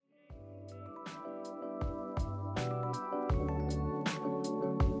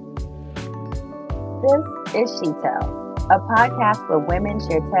This is She Tells, a podcast where women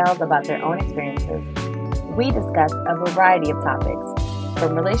share tales about their own experiences. We discuss a variety of topics,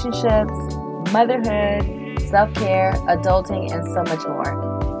 from relationships, motherhood, self-care, adulting, and so much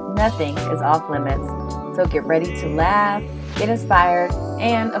more. Nothing is off limits, so get ready to laugh, get inspired,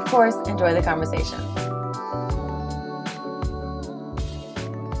 and, of course, enjoy the conversation.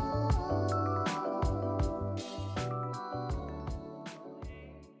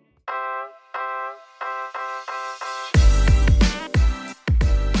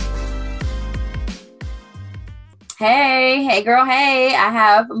 Hey girl, hey. I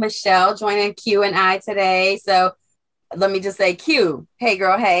have Michelle joining Q and I today. So let me just say Q. Hey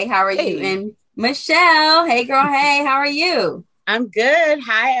girl, hey, how are you? And Michelle, hey girl, hey, how are you? I'm good.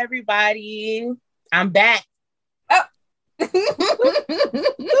 Hi, everybody. I'm back. Oh.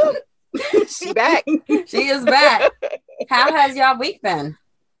 She's back. She is back. How has y'all week been?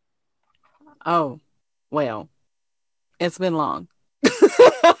 Oh, well, it's been long.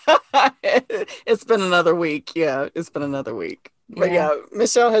 It's been another week. Yeah, it's been another week. But yeah,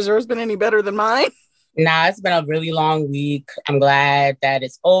 Michelle, has yours been any better than mine? Nah, it's been a really long week. I'm glad that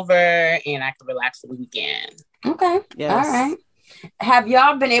it's over and I can relax for the weekend. Okay. Yes. All right. Have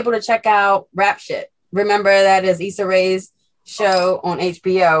y'all been able to check out Rap Shit? Remember, that is Issa Rae's show on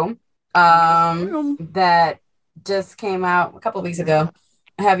HBO that just came out a couple of weeks ago.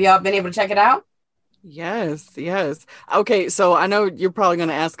 Have y'all been able to check it out? Yes. Okay, so I know you're probably going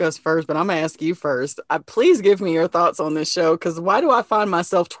to ask us first, but I'm going to ask you first. Please give me your thoughts on this show, because why do I find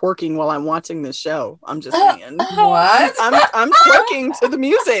myself twerking while I'm watching this show? I'm just saying. What? I'm twerking to the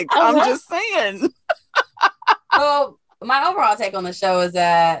music. I'm just saying. Well, my overall take on the show is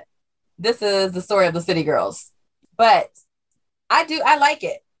that this is the story of the City Girls, but I like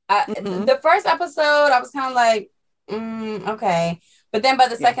it. The first episode, I was kind of like, okay. But then by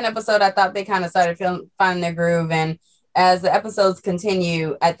the second episode, I thought they kind of started finding their groove. And as the episodes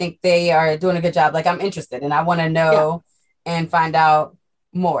continue, I think they are doing a good job. Like, I'm interested and I want to know and find out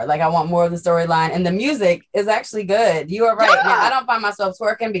more. Like, I want more of the storyline. And the music is actually good. You are right. Yeah. Now, I don't find myself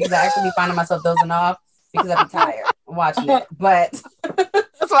twerking because I actually be finding myself dozing off because I'd be tired watching it. But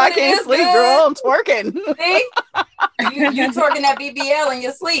that's why I can't sleep, good. Girl. I'm twerking. See? You twerking that BBL in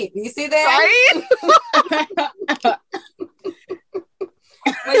your sleep. You see that? Right?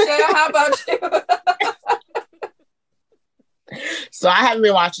 Michelle, how about you? So I haven't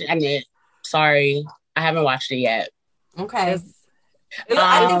been watching. Sorry, I haven't watched it yet. Okay.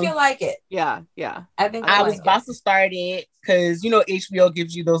 I think you'll like it. Yeah. I think I was about to start it because HBO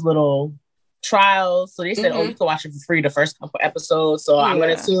gives you those little trials. So they said, you can watch it for free the first couple episodes. So I'm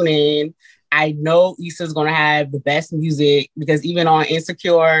gonna tune in. I know Issa's gonna have the best music because even on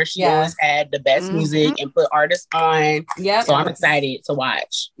Insecure, she always had the best music and put artists on. Yeah. So I'm excited to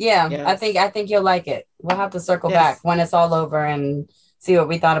watch. Yeah, yes. I think you'll like it. We'll have to circle back when it's all over and see what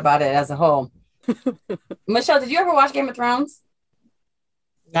we thought about it as a whole. Michelle, did you ever watch Game of Thrones?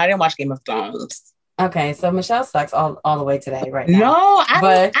 No, I didn't watch Game of Thrones. Okay, so Michelle sucks all the way today right now. No,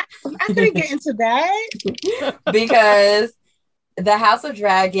 I couldn't get into that because the House of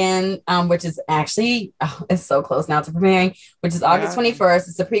Dragon, which is actually it's so close now to premiering, which is August 21st.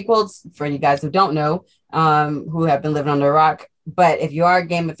 It's a prequel for you guys who don't know, who have been living under a rock. But if you are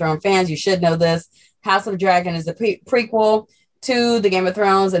Game of Thrones fans, you should know this. House of Dragon is a prequel to the Game of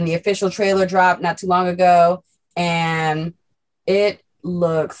Thrones, and the official trailer dropped not too long ago, and it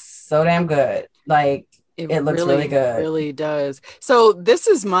looks so damn good. Like it looks really good. It really does. So this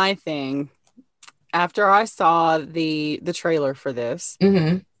is my thing. After I saw the trailer for this,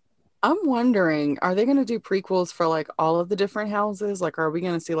 I'm wondering, are they going to do prequels for like all of the different houses? Like, are we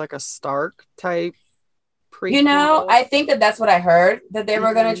going to see like a Stark type prequel? You know, I think that's what I heard that they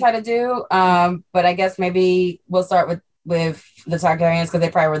were going to try to do. But I guess maybe we'll start with the Targaryens because they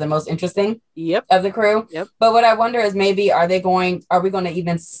probably were the most interesting of the crew. Yep. But what I wonder is maybe are we going to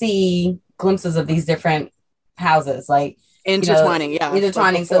even see glimpses of these different houses? Like intertwining,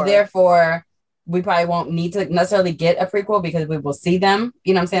 intertwining. So therefore, we probably won't need to necessarily get a prequel because we will see them,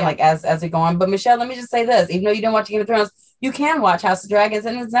 you know what I'm saying? Like as we go on. But Michelle, let me just say this, even though you didn't watch Game of Thrones, you can watch House of Dragons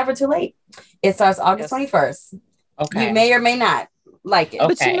and it's never too late. It starts August 21st. Okay. You may or may not like it.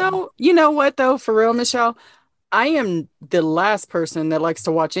 Okay. But you know what though, for real, Michelle, I am the last person that likes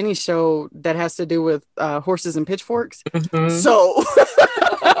to watch any show that has to do with horses and pitchforks. So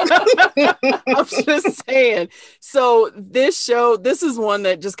I'm just saying. So this is one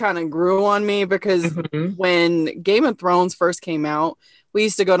that just kind of grew on me because when Game of Thrones first came out, we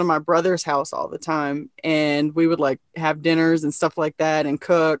used to go to my brother's house all the time and we would like have dinners and stuff like that and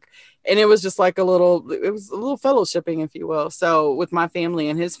cook. And it was just like it was a little fellowshipping, if you will. So with my family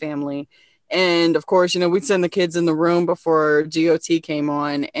and his family. And of course, we'd send the kids in the room before GOT came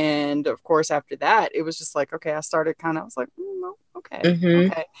on. And of course, after that, it was just like, okay, I was like, okay.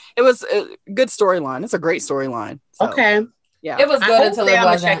 Okay. It was a good storyline. It's a great storyline. So, okay. Yeah. It was good until it wasn't. I'm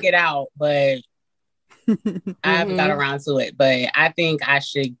gonna check it out, but I haven't got around to it. But I think I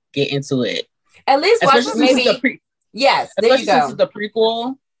should get into it. At least watch maybe. Yes, there you go. Since it's the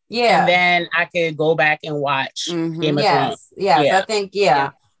prequel. Yeah. And then I could go back and watch Game of Thrones. Yes, I think,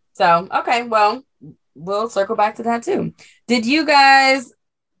 So, okay, well, we'll circle back to that too. Did you guys,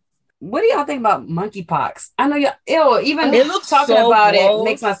 what do y'all think about monkeypox? I know even talking so about gross. It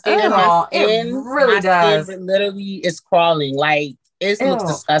makes my skin crawl. It really does. Skin literally is crawling. Like, it looks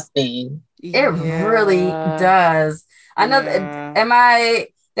disgusting. It really does. I know,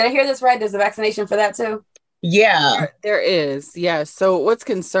 did I hear this right? There's a vaccination for that too? Yeah, there is. Yeah. So what's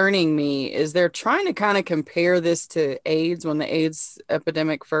concerning me is they're trying to kind of compare this to AIDS when the AIDS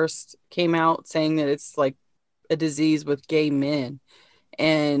epidemic first came out, saying that it's like a disease with gay men.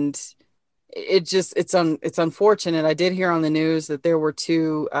 And it's unfortunate. I did hear on the news that there were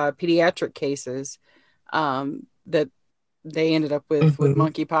 2 pediatric cases that they ended up with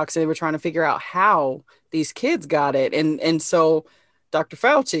monkeypox. They were trying to figure out how these kids got it. And so Dr.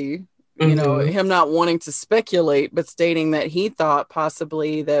 Fauci, him not wanting to speculate, but stating that he thought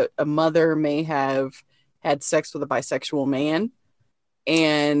possibly that a mother may have had sex with a bisexual man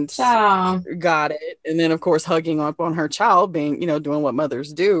and got it. And then, of course, hugging up on her child, being, doing what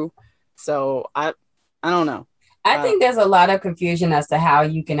mothers do. So I don't know. I think there's a lot of confusion as to how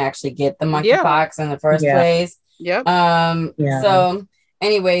you can actually get the monkeypox in the first place. Yep. So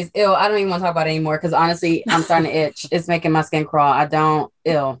anyways, I don't even want to talk about it anymore because honestly, I'm starting to itch. It's making my skin crawl.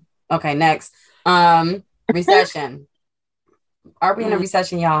 Okay, next. Recession. Are we in a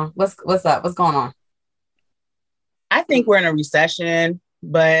recession, y'all? What's up? What's going on? I think we're in a recession,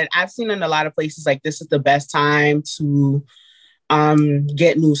 but I've seen in a lot of places like this is the best time to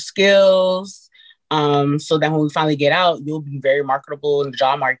get new skills. So that when we finally get out, you'll be very marketable in the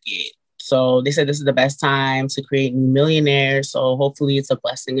job market. So they said this is the best time to create new millionaires. So hopefully it's a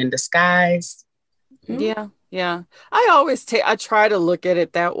blessing in disguise. Yeah. Yeah. I try to look at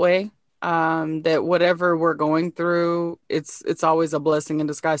it that way. That whatever we're going through, it's always a blessing in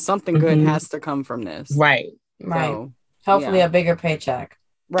disguise. Something good has to come from this. Right. So, hopefully a bigger paycheck.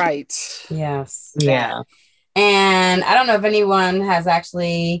 Right. Yes. Yeah. And I don't know if anyone has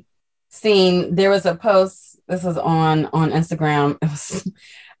actually seen, there was a post, this was on Instagram. It was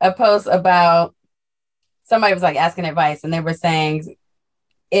a post about somebody was like asking advice and they were saying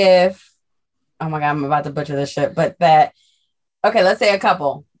oh my God, I'm about to butcher this shit, but let's say a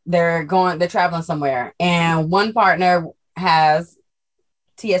couple, they're traveling somewhere and one partner has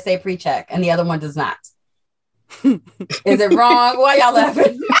TSA pre-check and the other one does not. Is it wrong? Why y'all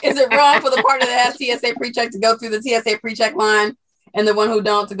laughing? Is it wrong for the partner that has TSA pre-check to go through the TSA pre-check line and the one who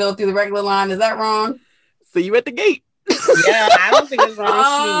don't to go through the regular line? Is that wrong? See you at the gate. Yeah, I don't think it's wrong.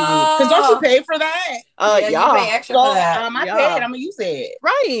 Because don't you pay for that? You pay extra for that. I paid. I'm gonna use it.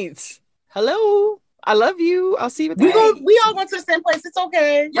 Right. Hello. I love you. I'll see you. We all went to the same place. It's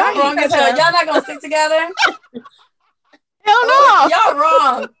okay. Y'all wrong as hell. Y'all not gonna stick together. Hell no. Y'all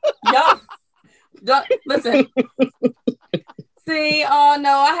wrong. Y'all don't listen. See,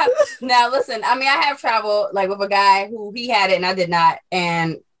 listen. I mean, I have traveled like with a guy who he had it and I did not,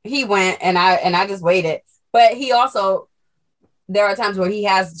 and he went and I just waited. But he also, there are times where he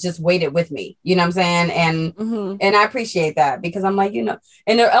has just waited with me, you know what I'm saying? And I appreciate that because I'm like, and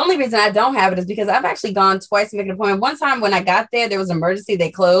the only reason I don't have it is because I've actually gone twice to make an appointment. One time when I got there, there was an emergency,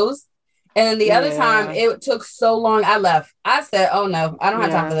 they closed. And then the other time it took so long, I left. I said, oh no, I don't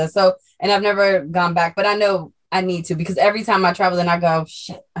have time for this. So, and I've never gone back, but I know I need to because every time I travel and I go,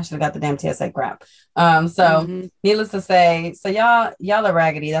 shit, I should have got the damn TSA crap. Needless to say, so y'all are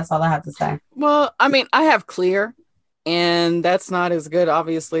raggedy. That's all I have to say. Well, I mean, I have Clear and that's not as good,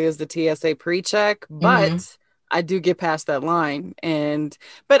 obviously, as the TSA pre-check, but I do get past that line.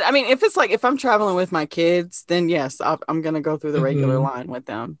 But I mean, if I'm traveling with my kids, then yes, I'm going to go through the regular line with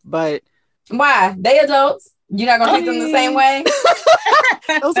them. But why? They adults. You're not going to treat them the same way?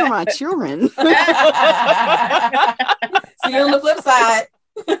 Those are my children. So you're on the flip side.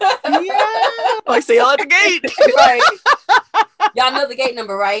 Like, see y'all at the gate. Right. Y'all know the gate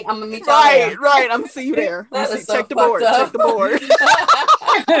number, right? I'm going to meet y'all there. Right. I'm going to see you there. Check the board. Check the board.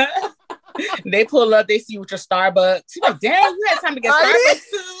 They pull up, they see you with your Starbucks. You're like, dang, you had time to get Starbucks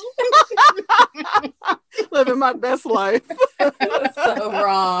too. Living my best life. That's so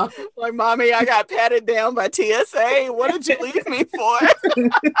wrong. Like, mommy, I got patted down by TSA. What did you leave me for?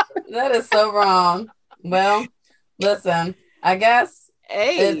 That is so wrong. Well, listen, I guess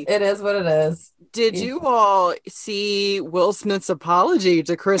Hey, it is what it is. Did you all see Will Smith's apology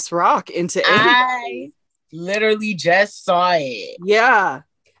to Chris Rock into I literally just saw it. Yeah.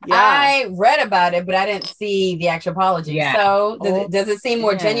 I read about it, but I didn't see the actual apology. Yeah. So does it seem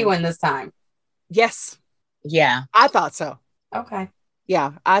more genuine this time? Yes. Yeah. I thought so. Okay.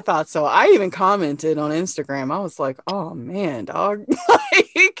 Yeah, I thought so. I even commented on Instagram. I was like, "Oh man, dog!"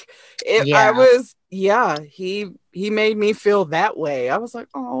 He made me feel that way. I was like,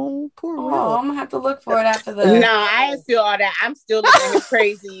 "Oh, poor Will." I'm gonna have to look for it after this. No, I didn't feel all that. I'm still looking at him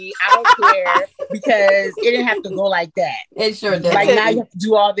crazy. I don't care because it didn't have to go like that. It sure did. Like now you have to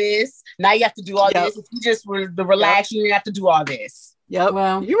do all this. Now you have to do all this. If you just were to relax, you didn't have to do all this. Yep.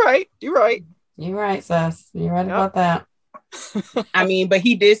 Well, you're right. You're right. You're right, sis. You're right about that. I mean, but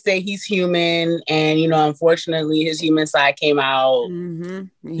he did say he's human, and unfortunately, his human side came out.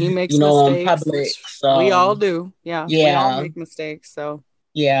 Mm-hmm. He makes mistakes in public. So we all do. Yeah, we all make mistakes. So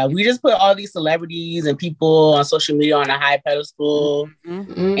yeah, we just put all these celebrities and people on social media on a high pedestal,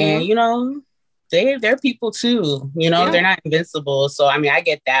 and they're people too. They're not invincible. So I mean, I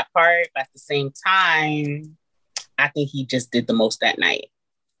get that part, but at the same time, I think he just did the most that night.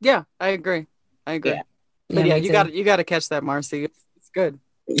 Yeah, I agree. Yeah. But yeah, you got to catch that, Marcy. It's good.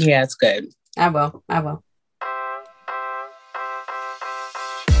 Yeah, it's good. I will.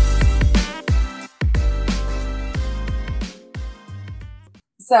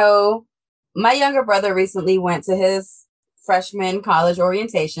 So, my younger brother recently went to his freshman college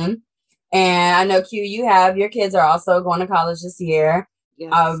orientation, and I know Q, your kids are also going to college this year.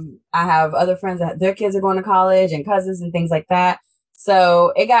 Yes. I have other friends that their kids are going to college and cousins and things like that.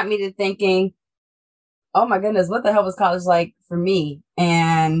 So it got me to thinking, oh my goodness, what the hell was college like for me?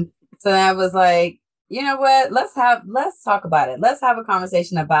 And so I was like, you know what? Let's talk about it. Let's have a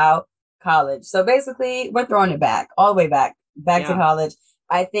conversation about college. So basically, we're throwing it back, all the way back to college.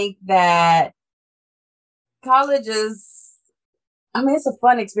 I think that college is, it's a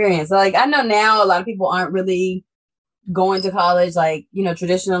fun experience. Like, I know now a lot of people aren't really going to college, like,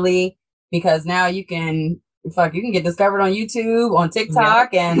 traditionally, because now you can get discovered on YouTube, on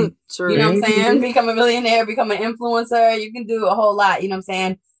TikTok, and you know what I'm saying? Become a millionaire, become an influencer. You can do a whole lot, you know what I'm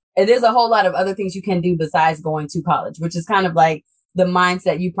saying? And there's a whole lot of other things you can do besides going to college, which is kind of like the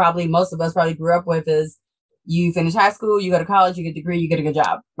mindset most of us probably grew up with is you finish high school, you go to college, you get a degree, you get a good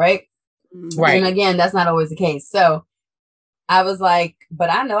job, right? Right. And again, that's not always the case. So I was like,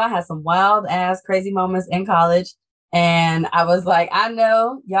 but I know I had some wild ass crazy moments in college. And I was like, I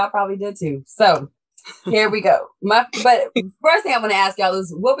know y'all probably did too. So here we go. But first thing I want to ask y'all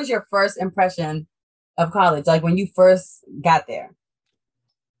is, what was your first impression of college? Like when you first got there?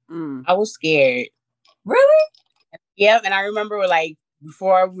 I was scared. Really? Yeah. And I remember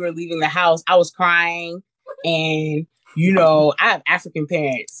before we were leaving the house, I was crying. And, I have African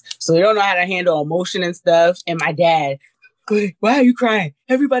parents, so they don't know how to handle emotion and stuff. And my dad, why are you crying?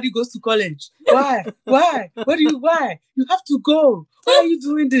 Everybody goes to college. Why? Why? Why? You have to go. Why are you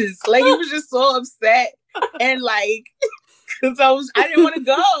doing this? Like, he was just so upset. And because I didn't want to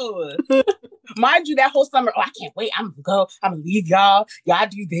go. Mind you, that whole summer, I can't wait. I'm gonna go. I'm gonna leave y'all. Y'all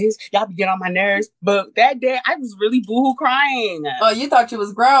do this. Y'all be getting on my nerves. But that day, I was really boohoo crying. Oh, you thought you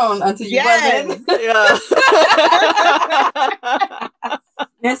was grown until you wasn't. Yeah.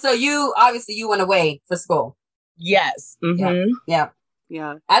 And so you went away for school. Yes. Mm-hmm. Yeah.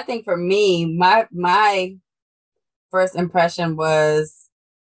 I think for me, my first impression was,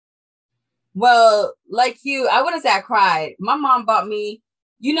 well, like you, I wouldn't say I cried. My mom bought me,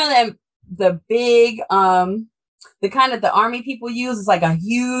 that the big, the kind that the army people use is like a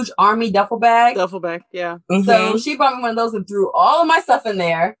huge army duffel bag. Yeah. Mm-hmm. So she bought me one of those and threw all of my stuff in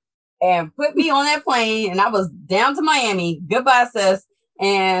there and put me on that plane. And I was down to Miami. Goodbye, sis.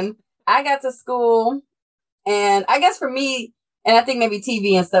 And I got to school. And I guess for me, and I think maybe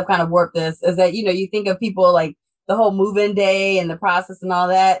TV and stuff kind of work this, is that, you think of people like the whole move-in day and the process and all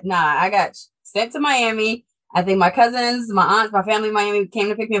that. Nah, I got sent to Miami. I think my cousins, my aunts, my family in Miami came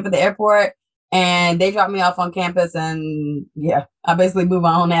to pick me up at the airport, and they dropped me off on campus. And yeah, I basically moved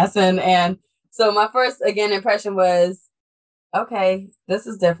my own ass in. And so my first, again, impression was, okay, this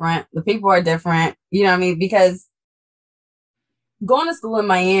is different. The people are different. You know what I mean? Because going to school in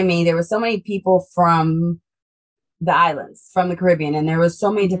Miami, there were so many people from the islands, from the Caribbean, and there was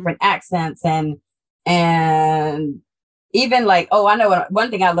so many different accents and even like, I know one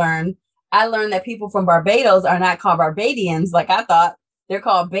thing I learned that people from Barbados are not called Barbadians like I thought. They're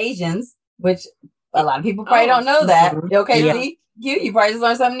called Bajans, which a lot of people probably don't know that. Okay, yeah. See, you probably just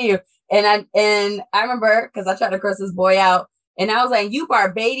learned something new. And I remember, because I tried to curse this boy out, and I was like, "You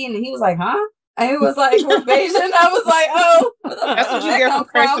Barbadian?" And he was like, "Huh?" And it was like, we're Bayesian. I was like, oh. That's what you get for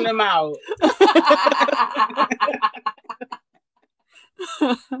cursing them out.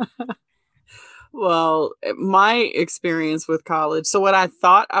 Well, my experience with college. So what I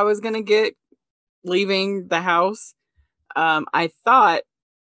thought I was going to get leaving the house, I thought,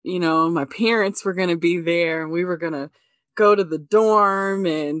 my parents were going to be there and we were going to go to the dorm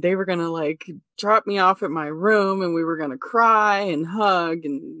and they were going to like drop me off at my room and we were going to cry and hug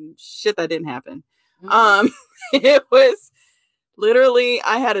and shit. That didn't happen. Mm-hmm. It was literally,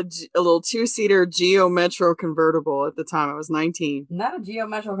 I had a little 2-seater Geo Metro convertible at the time. I was 19. Not a Geo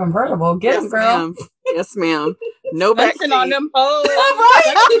Metro convertible. Get them, girl. Ma'am. Yes, ma'am. No backseat. On them hoes.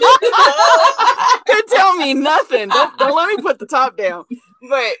 Could tell me nothing. Don't let me put the top down.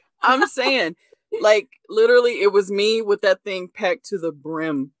 But I'm saying, like, literally, it was me with that thing packed to the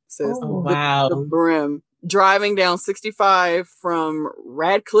brim, sis. Oh, wow. The brim. Driving down 65 from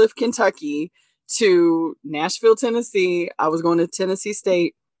Radcliffe, Kentucky to Nashville, Tennessee. I was going to Tennessee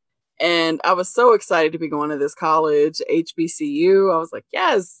State. And I was so excited to be going to this college, HBCU. I was like,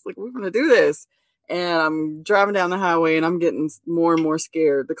 yes, like, we're going to do this. And I'm driving down the highway and I'm getting more and more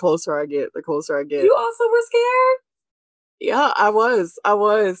scared. The closer I get. You also were scared? Yeah, I was.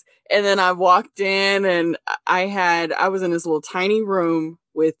 And then I walked in and I was in this little tiny room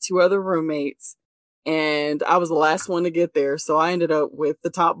with 2 other roommates and I was the last one to get there. So I ended up with the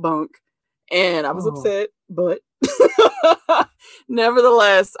top bunk and I was upset, but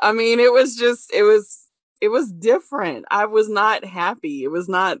nevertheless, I mean, it was different. I was not happy. It was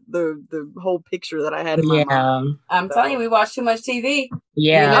not the whole picture that I had in my mind. I'm telling you, we watched too much TV.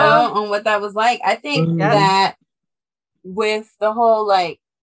 Yeah. On what that was like. I think that with the whole, like,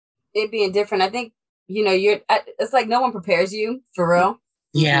 it being different, I think, it's like no one prepares you for real.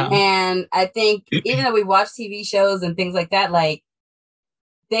 Yeah. And I think even though we watch TV shows and things like that, like,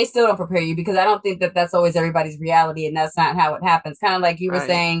 they still don't prepare you because I don't think that that's always everybody's reality and that's not how it happens. Kind of like you were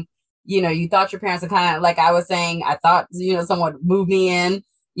saying, you thought your parents were kind of like I was saying, I thought, someone moved me in.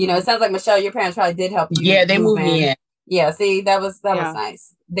 It sounds like, Michelle, your parents probably did help you. Yeah, they moved me in. Yeah, see, that was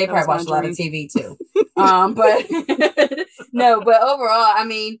nice. They probably watched a lot of TV too. But no, but overall, I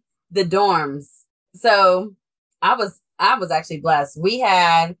mean, the dorms. So I was actually blessed.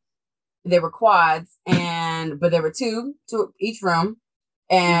 There were quads but there were two each room.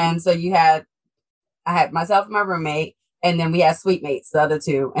 And so I had myself and my roommate, and then we had suite mates, the other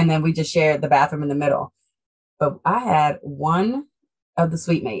 2, and then we just shared the bathroom in the middle. But I had one of the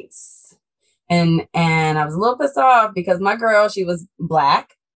suite mates, and I was a little pissed off because my girl, she was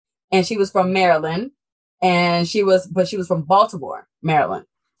Black, and she was from Maryland, and she was from Baltimore, Maryland.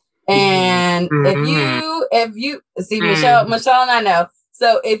 And if you see Michelle and I know.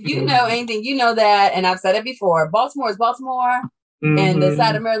 So if you know anything, you know that, and I've said it before, Baltimore is Baltimore. And the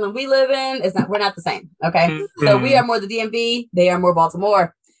side of Maryland we live in we're not the same. Okay. So we are more the DMV. They are more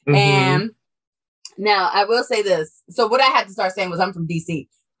Baltimore. And now I will say this. So what I had to start saying was I'm from DC.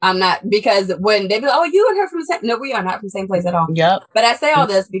 I'm not, because when they be like, oh, you and her from the same, no, we are not from the same place at all. Yep. But I say all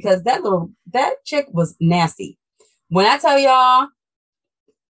this because that chick was nasty. When I tell y'all,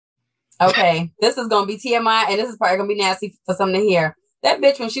 okay, this is going to be TMI and this is probably going to be nasty for some to hear. That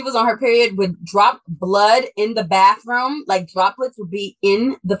bitch, when she was on her period, would drop blood in the bathroom. Like, droplets would be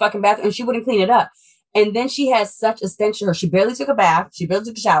in the fucking bathroom, and she wouldn't clean it up. And then she has such a stench to her. She barely took a bath. She barely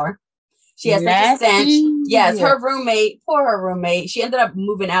took a shower. She has such a stench. Yes, her roommate, she ended up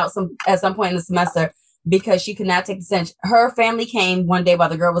moving out at some point in the semester because she could not take the stench. Her family came one day while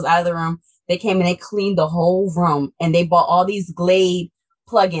the girl was out of the room. They came and they cleaned the whole room, and they bought all these Glade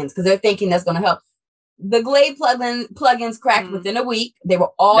plugins because they're thinking that's going to help. The Glade plugins cracked within a week. They were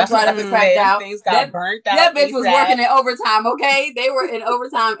all dried up and cracked out. Things got burnt out. That bitch was working in overtime, okay? They were in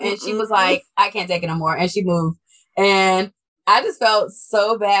overtime, and she was like, I can't take it no more. And she moved. And I just felt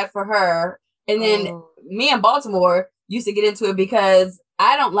so bad for her. And then me in Baltimore used to get into it because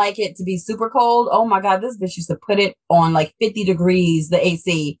I don't like it to be super cold. Oh my God, this bitch used to put it on like 50 degrees, the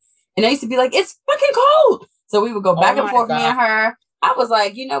AC. And I used to be like, it's fucking cold. So we would go back and forth, me and her. I was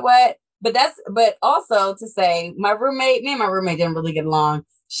like, you know what? But also to say, me and my roommate didn't really get along.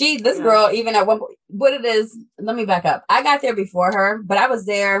 This girl, even at one point, what it is, let me back up. I got there before her, but I was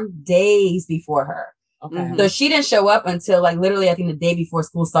there days before her. Okay. So she didn't show up until like literally, I think the day before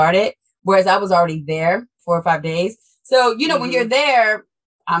school started, whereas I was already there 4 or 5 days. So, when you're there,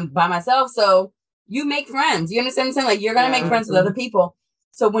 I'm by myself. So you make friends. You understand what I'm saying? Like, you're going to make friends with other people.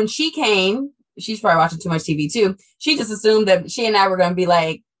 So when she came, she's probably watching too much TV too. She just assumed that she and I were going to be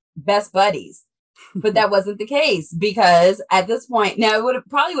like best buddies, but that wasn't the case because at this point, now it would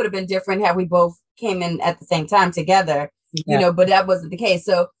have been different had we both came in at the same time together, but that wasn't the case.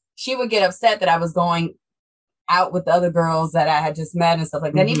 So she would get upset that I was going out with the other girls that I had just met and stuff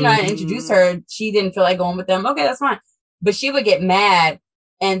like that. And even though I introduced her, she didn't feel like going with them. Okay, that's fine. But she would get mad.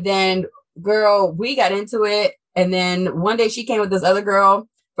 And then, girl, we got into it. And then one day she came with this other girl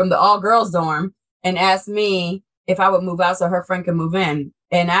from the all girls dorm and asked me if I would move out so her friend could move in.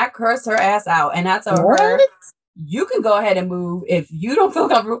 And I cursed her ass out. And I told her, you can go ahead and move if you don't feel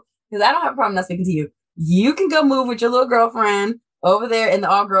comfortable, because I don't have a problem not speaking to you. You can go move with your little girlfriend over there in the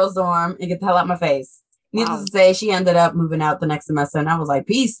all girls dorm and get the hell out of my face. Needless to say, she ended up moving out the next semester. And I was like,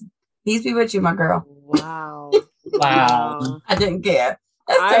 peace be with you, my girl. Wow. I didn't care.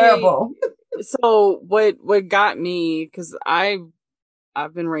 That's terrible. So what got me, because I've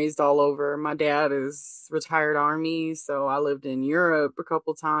been raised all over. My dad is retired Army, so I lived in Europe a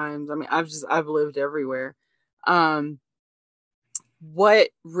couple times. I mean, I've lived everywhere. What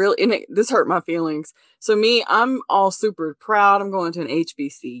really, and this hurt my feelings. So me, I'm all super proud. I'm going to an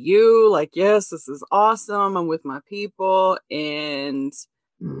HBCU. Like, yes, this is awesome. I'm with my people. And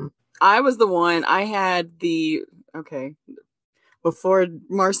I was the one, I had before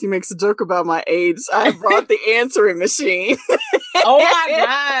Marcy makes a joke about my age, I brought the answering machine. Oh my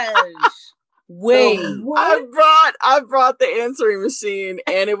gosh. Wait. So I brought the answering machine,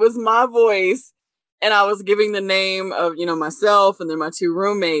 and it was my voice, and I was giving the name of, myself and then my two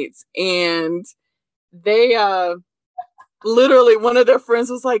roommates, and they literally one of their friends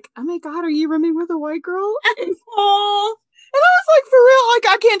was like, "Oh my God, are you rooming with a white girl?" And I was like, for real, like,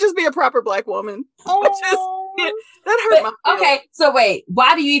 I can't just be a proper Black woman. That hurt my feelings. Okay, so wait,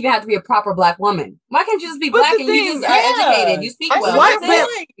 why do you even have to be a proper Black woman? Why can't you just be Black and you just are educated? You speak well.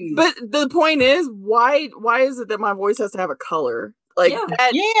 But the point is, why is it that my voice has to have a color? Like,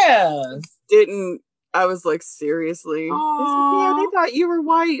 I was like, seriously? They said, they thought you were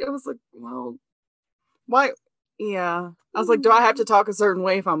white. I was like, well, why? Yeah. I was like, do I have to talk a certain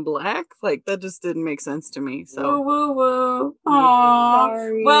way if I'm Black? Like, that just didn't make sense to me. So, woo.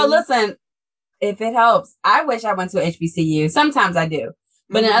 Aww. Well, listen, if it helps, I wish I went to HBCU. Sometimes I do,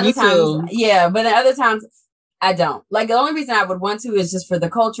 but in other times, but in other times, I don't. Like, the only reason I would want to is just for the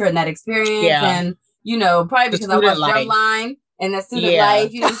culture and that experience, and probably because I watched Drumline and the student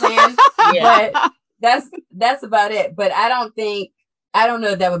life. You know what I'm saying? But that's about it. But I don't know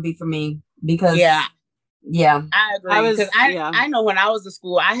if that would be for me because I agree, because I know when I was in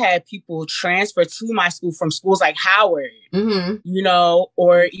school, I had people transfer to my school from schools like Howard,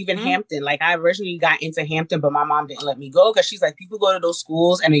 or even Hampton. Like, I originally got into Hampton, but my mom didn't let me go because she's like, people go to those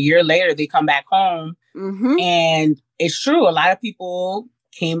schools and a year later they come back home. And it's true, a lot of people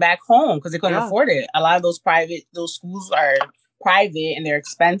came back home because they couldn't afford it. A lot of those schools are private and they're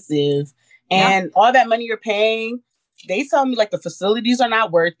expensive, and all that money you're paying, they tell me like the facilities are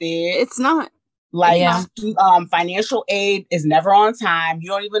not worth it. It's not. Like, financial aid is never on time. You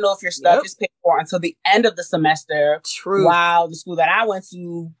don't even know if your stuff is paid for until the end of the semester. True. While the school that I went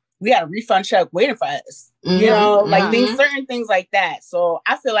to, we had a refund check waiting for us. Certain things like that. So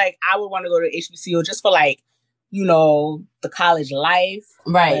I feel like I would want to go to HBCU just for like, the college life.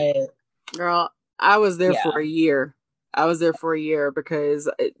 Right. But, girl, I was there for a year. Because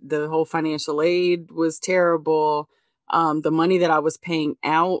the whole financial aid was terrible. The money that I was paying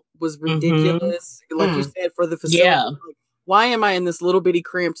out was ridiculous. Like you said, for the facility. Like, why am I in this little bitty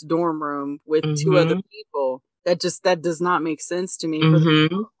cramped dorm room with two other people? That does not make sense to me for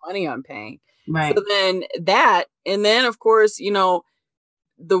the money I'm paying. Right. So then of course, a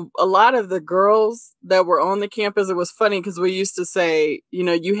lot of the girls that were on the campus, it was funny because we used to say,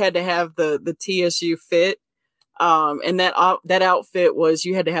 you had to have the TSU fit. And that outfit was,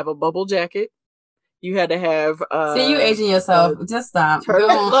 you had to have a bubble jacket. You had to have see, you aging yourself. Just stop.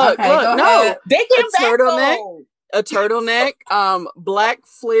 Look, no, they came back a turtleneck, black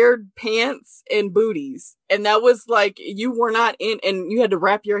flared pants and booties. And that was like, you were not in, and you had to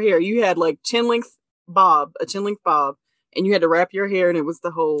wrap your hair. You had like a chin length bob, and you had to wrap your hair, and it was the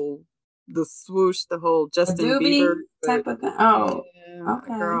swoosh, the whole Justin Bieber type of thing. Oh,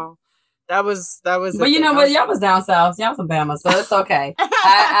 okay. Girl. That was. But you know what? Y'all was down south. Y'all from Bama, so it's okay.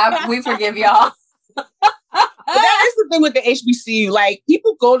 We forgive y'all. But that is the thing with the HBCU. Like,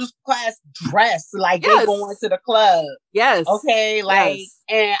 people go to class dressed like they going to the club. Yes. Okay. Like,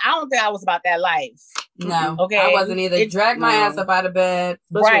 and I don't think I was about that life. No. Okay. I wasn't either. Drag my ass up out of bed.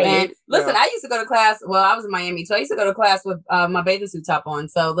 Right. And listen, I used to go to class. Well, I was in Miami, so I used to go to class with my bathing suit top on.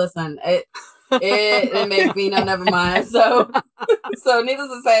 So listen, it makes me never mind. So needless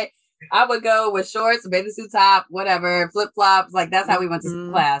to say, I would go with shorts, bathing suit top, whatever, flip flops. Like, that's how we went to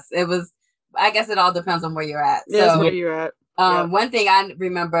class. It was. I guess it all depends on where you're at. Yeah, where you're at. One thing I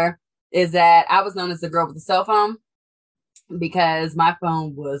remember is that I was known as the girl with the cell phone. because my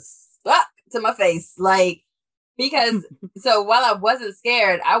phone was stuck to my face. Like, because so while I wasn't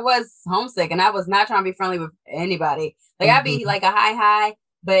scared, I was homesick and I was not trying to be friendly with anybody. Like I'd be like a hi,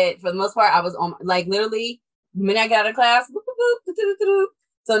 but for the most part, I was on like literally the minute I got out of class. Boop, boop, boop, boop, boop.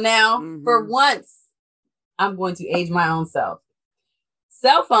 So now for once, I'm going to age my own self.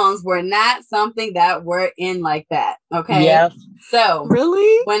 Cell phones were not something that were in like that. Okay. Yep. So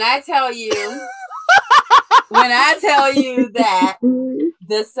really, when I tell you that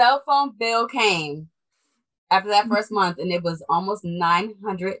the cell phone bill came after that first month, and it was almost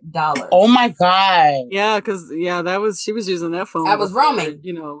 $900. Oh my God. Yeah, because she was using that phone. I was roaming.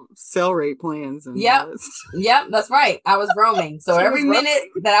 You know, cell rate plans and yep, that's right. I was roaming. So every minute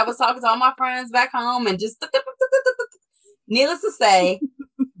that I was talking to all my friends back home and just needless to say,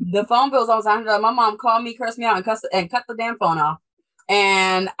 the phone bill was almost $100. My mom called me, cursed me out, and cut the damn phone off.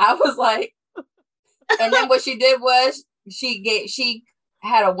 And I was like, and then what she did was she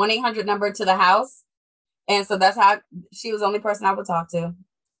had a 1-800 number to the house. And so that's how she was the only person I would talk to.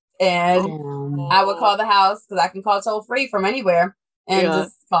 And I would call the house because I can call toll free from anywhere and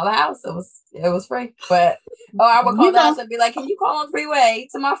just call the house. It was free. But I would call the house and be like, can you call on freeway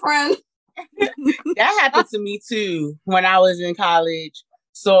to my friend? That happened to me too when I was in college.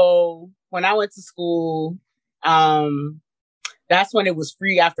 So when I went to school, that's when it was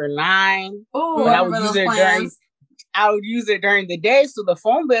free after 9. Oh, I would use it during the day. So the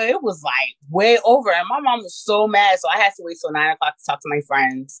phone bill, it was like way over. And my mom was so mad. So I had to wait till 9 o'clock to talk to my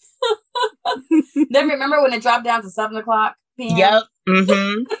friends. Then remember when it dropped down to 7 o'clock p.m.? Yep.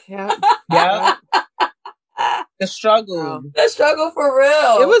 Mm-hmm. Yep. The struggle. The struggle for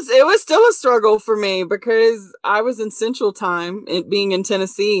real. It was still a struggle for me because I was in Central Time, it being in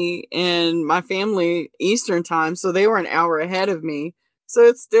Tennessee, and my family Eastern Time. So they were an hour ahead of me. So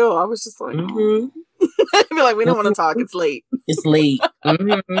it's still, I was just like, I'd be like, we don't want to talk. It's late. It's late.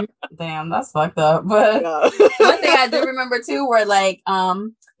 Mm-hmm. Damn, that's fucked up. But one thing I do remember too were like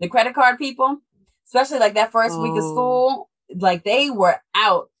the credit card people, especially like that first week of school, like they were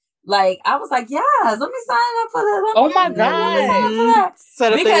out. Like I was like, yes, let me sign up for that. Oh my God.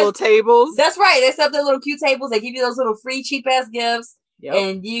 Set up their little tables. That's right. They set up their little cute tables. They give you those little free cheap ass gifts. Yep.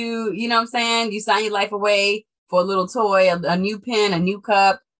 And you know what I'm saying? You sign your life away for a little toy, a new pen, a new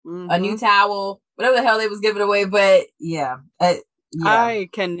cup, a new towel, whatever the hell they was giving away. But I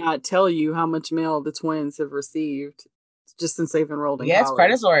cannot tell you how much mail the twins have received just since they've enrolled in college. It's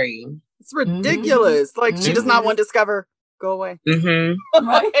predatory. It's ridiculous. Like she does not want to discover. Go away.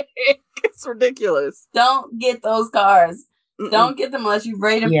 Right? It's ridiculous. Don't get those cars. Don't get them unless you're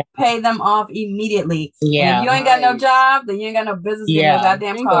ready to pay them off immediately. Yeah. If you ain't got no job, then you ain't got no business getting no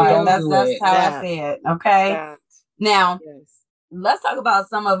goddamn car. That's how I see it. Okay. Now, let's talk about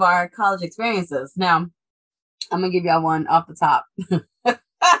some of our college experiences. Now, I'm gonna give y'all one off the top.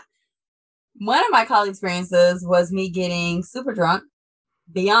 One of my college experiences was me getting super drunk,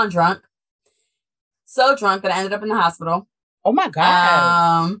 beyond drunk, so drunk that I ended up in the hospital. Oh my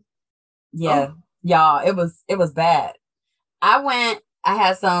God. Y'all, it was bad. I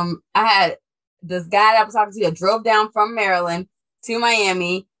had this guy that I was talking to that drove down from Maryland to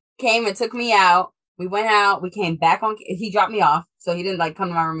Miami, came and took me out. We went out, we came back he dropped me off. So he didn't like come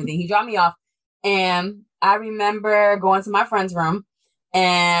to my room or anything. He dropped me off. And I remember going to my friend's room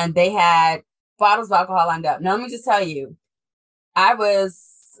and they had bottles of alcohol lined up. Now, let me just tell you, I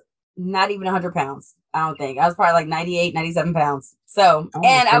was not even 100 pounds. I don't think. I was probably like 98, 97 pounds. So,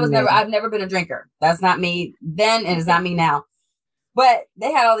 I've never been a drinker. That's not me then, and it's not me now. But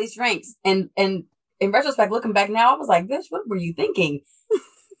they had all these drinks. And in retrospect, looking back now, I was like, bitch, what were you thinking?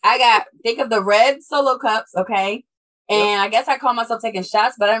 Think of the red Solo cups, okay? And I guess I called myself taking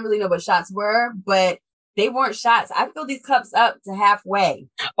shots, but I didn't really know what shots were. But they weren't shots. I filled these cups up to halfway.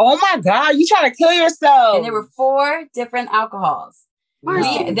 Oh my God, you trying to kill yourself. And there were 4 different alcohols.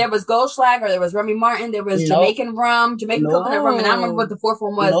 There was Goldschlager, there was Remy Martin, there was Jamaican rum, Jamaican coconut rum, and I don't remember what the 4th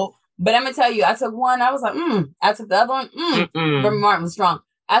one was. But I'm gonna tell you, I took one, I was like, I took the other one, Remy Martin was strong.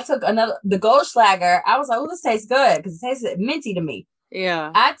 I took the Goldschlager, I was like, oh, this tastes good, because it tasted minty to me.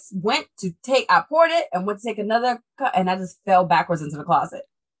 Yeah. I poured it and went to take another cup, and I just fell backwards into the closet.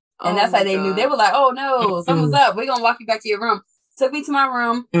 And that's how they knew. They were like, oh no, something's up. We're gonna walk you back to your room. Took me to my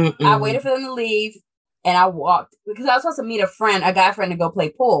room. I waited for them to leave. And I walked because I was supposed to meet a guy friend to go play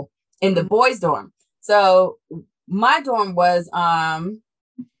pool in the boys' dorm. So my dorm was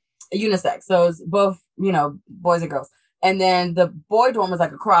unisex. So it was both, boys and girls. And then the boy dorm was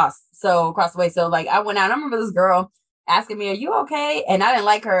like across the way. So like I went out. I remember this girl asking me, are you okay? And I didn't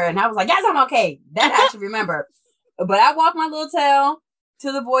like her. And I was like, yes, I'm okay. That I should remember. But I walked my little tail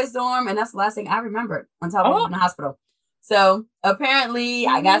to the boys' dorm. And that's the last thing I remembered until I was in the hospital. So apparently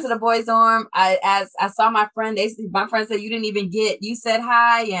I got to the boys' dorm. I saw my friend. My friend said, you didn't even you said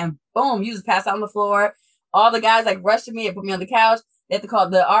hi, and boom, you just passed out on the floor. All the guys like rushed to me and put me on the couch. They had to call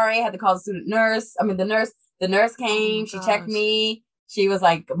the RA, had to call the student nurse. I mean, the nurse. The nurse came. She checked me. She was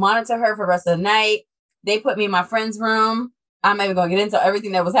like, monitor her for the rest of the night. They put me in my friend's room. I'm not even going to get into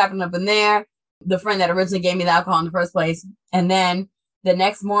everything that was happening up in there. The friend that originally gave me the alcohol in the first place. And then the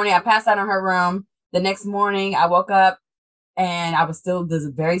next morning, I passed out in her room. The next morning, I woke up and I was still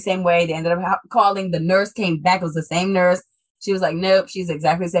the very same way. They ended up calling. The nurse came back. It was the same nurse. She was like, nope, she's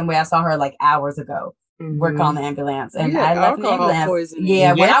exactly the same way I saw her like hours ago. Mm-hmm. We're calling the ambulance. And I left the ambulance. Poisoning.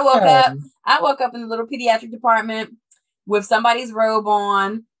 Yeah, when I woke up in the little pediatric department with somebody's robe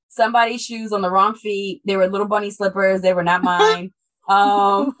on, somebody's shoes on the wrong feet. They were little bunny slippers. They were not mine.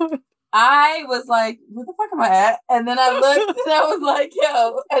 I was like, where the fuck am I at? And then I looked and I was like,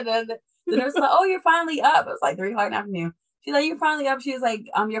 yo. And then the nurse was like, oh, you're finally up. It was like 3 o'clock in the afternoon. She's like, you're finally up. She was like,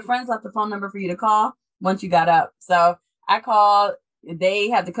 your friends left the phone number for you to call once you got up. So I called. They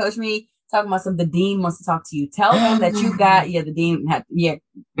had to coach me, talking about the dean wants to talk to you. Tell them that you got, the dean had,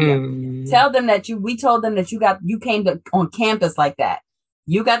 Tell them that we told them that you came on campus like that.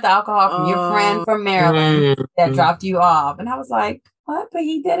 You got the alcohol from your friend from Maryland that dropped you off. And I was like, what? But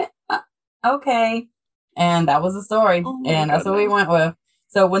he didn't. Okay. And that was the story. And that's what we went with.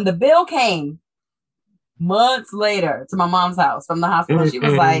 So when the bill came months later to my mom's house from the hospital, she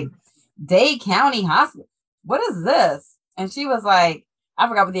was like, Dade County Hospital, what is this? And she was like, I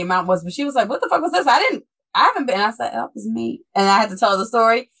forgot what the amount was, but she was like, what the fuck was this? I haven't been. And I said, oh, it was me. And I had to tell her the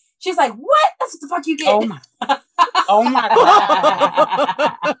story. She's like, what? That's what the fuck you get. Oh my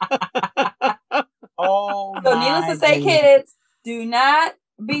God. So needless to say, kids, do not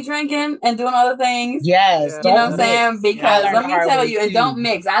be drinking and doing other things. Yes. You know what I'm saying? Because let me tell you, and don't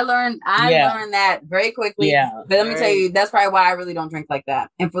mix. I learned that very quickly. Yeah. But let me tell you, that's probably why I really don't drink like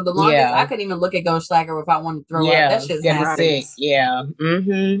that. And for the longest, I couldn't even look at Goldschlager if I wanted to throw up. That shit's nasty. Sick. Yeah.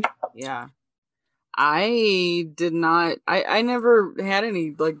 Mm-hmm. Yeah. I did not, I never had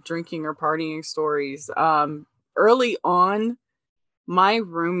any like drinking or partying stories. Early on, my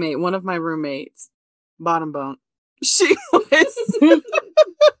roommate, one of my roommates, bottom bunk, she was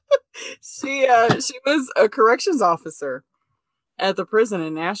she was a corrections officer at the prison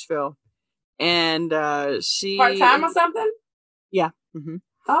in Nashville, and she part-time or something. Yeah. Mm-hmm.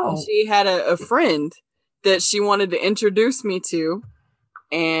 Oh, she had a friend that she wanted to introduce me to,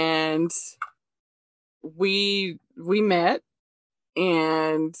 and we met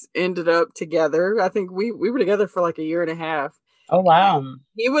and ended up together. I think we were together for like a year and a half. Oh wow.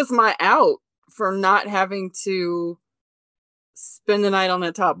 He was my out for not having to spend the night on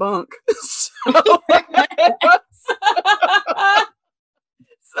that top bunk.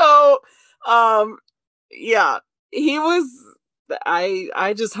 Yeah, he was.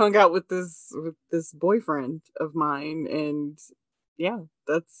 I just hung out with this boyfriend of mine, and yeah,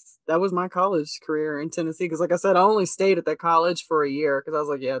 that was my college career in Tennessee. Because like I said, I only stayed at that college for a year because I was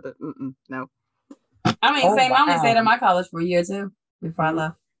like, no. I mean, same. Wow. I only stayed at my college for a year too before I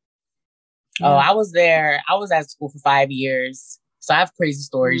left. Yeah. Oh, I was there. I was at school for 5 years. So I have crazy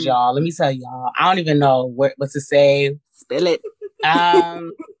stories, y'all. Let me tell y'all. I don't even know what to say. Spill it. I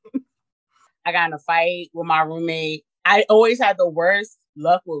got in a fight with my roommate. I always had the worst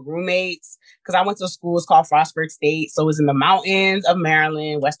luck with roommates because I went to school. It's called Frostburg State. So it's in the mountains of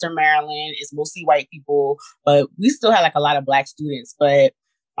Maryland, Western Maryland. It's mostly white people, but we still had like a lot of Black students. But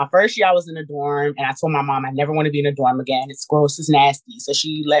my first year I was in a dorm and I told my mom I never want to be in a dorm again. It's gross, it's nasty. So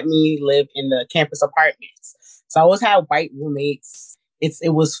she let me live in the campus apartments. So I always had white roommates.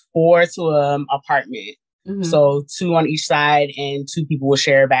 It was 4 to apartment. Mm-hmm. So 2 on each side and 2 people would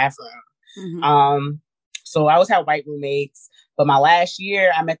share a bathroom. Mm-hmm. So I always had white roommates. But my last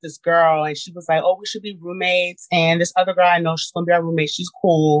year I met this girl and she was like, oh, we should be roommates. And this other girl I know, she's going to be our roommate. She's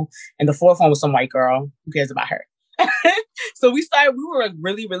cool. And the 4th one was some white girl. Who cares about her? So we were like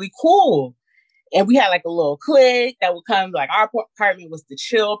really, really cool. And we had like a little clique that would come, like our apartment was the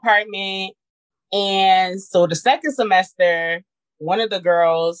chill apartment. And so the second semester, one of the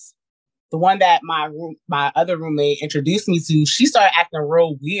girls, the one that my other roommate introduced me to, she started acting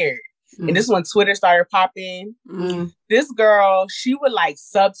real weird. Mm. And this when Twitter started popping. Mm. This girl, she would like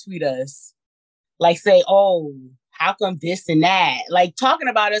subtweet us, like say, oh, how come this and that? Like talking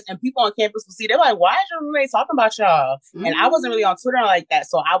about us, and people on campus would see, they're like, why is your roommate talking about y'all? Mm. And I wasn't really on Twitter like that.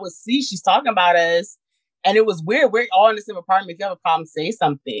 So I would see she's talking about us. And it was weird. We're all in the same apartment. If you have a problem, say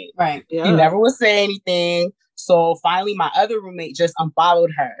something. Right. Yeah. She never would say anything. So finally, my other roommate just unfollowed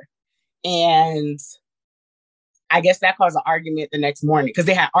her. And I guess that caused an argument the next morning because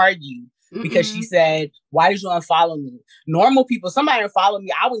they had argued. because she said, "Why did you unfollow me?" Normal people, somebody unfollow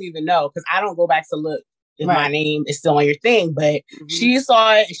me, I wouldn't even know because I don't go back to look if my name is still on your thing. But she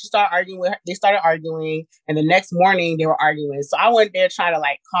saw it and she started arguing with her. They started arguing, and the next morning they were arguing. So I went there trying to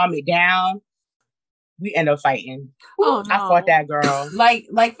like calm it down. We end up fighting. Oh, no. I fought that girl. like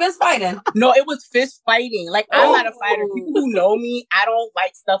fist fighting. No, it was fist fighting. Like, I'm not a fighter. People who know me, I don't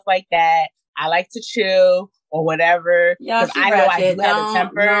like stuff like that. I like to chill or whatever. Because I know I do have a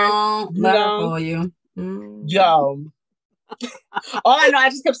temper. Don't let her fool you. Yo. All I know,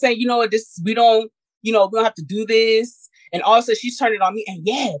 I just kept saying, you know what, we don't have to do this. And also she's turned it on me. And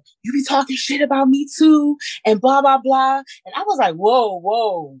yeah, you be talking shit about me too. And blah, blah, blah. And I was like,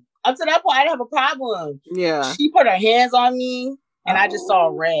 whoa. Up to that point, I didn't have a problem. Yeah. She put her hands on me and I just saw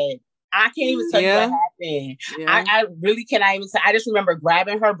red. I can't even tell you what happened. Yeah. I really cannot even say. I just remember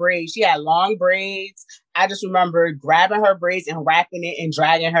grabbing her braids. She had long braids. I just remember grabbing her braids and wrapping it and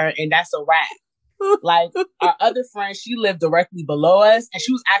dragging her. And that's a wrap. Like, our other friend, she lived directly below us. And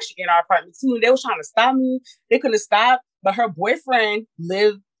she was actually in our apartment too. And they were trying to stop me. They couldn't stop. But her boyfriend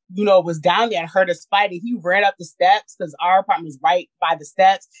was down there and heard us fighting. He ran up the steps because our apartment was right by the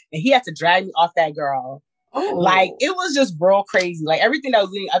steps. And he had to drag me off that girl. Oh. Like, it was just real crazy. Like, everything that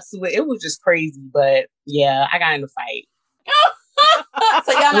was leading up to it, it was just crazy. But yeah, I got in the fight.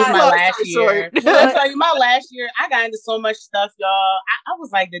 So y'all, it was my last year. I'll tell you, my last year, I got into so much stuff, y'all. I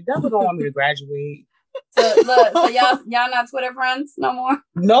was like, the devil don't want me to graduate. So look, so y'all not Twitter friends no more?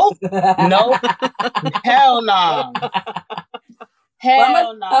 Nope. Hell no.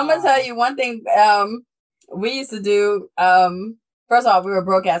 Hell no. I'm gonna tell you one thing. We used to do. First of all, we were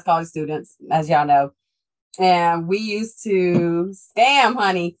broadcast college students, as y'all know, and we used to scam,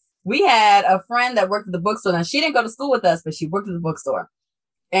 honey. We had a friend that worked at the bookstore, and she didn't go to school with us, but she worked at the bookstore.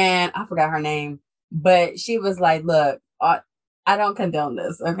 And I forgot her name, but she was like, "Look, I don't condone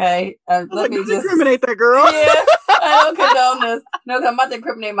this, okay? Let me just incriminate that girl." Yeah, I don't condone this. No, I'm about to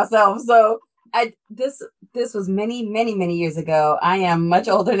incriminate myself. So this was many, many, many years ago. I am much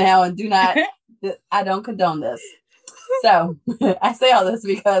older now and I don't condone this. So I say all this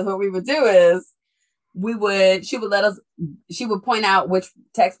because what we would do is she would point out which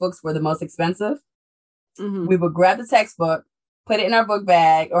textbooks were the most expensive. Mm-hmm. We would grab the textbook, put it in our book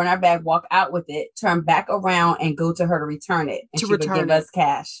bag or in our bag, walk out with it, turn back around and go to her to return it. And she would give us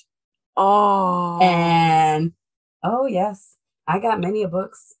cash. Oh. And oh yes, I got many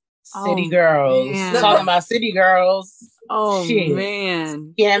books. City girls. Man. Talking about city girls. Oh, shit.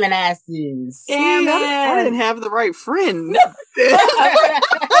 Man. Scamming asses. I didn't have the right friend. Look,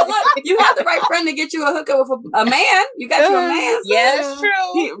 you have the right friend to get you a hookup with a man. You got you a man. So. Yeah, that's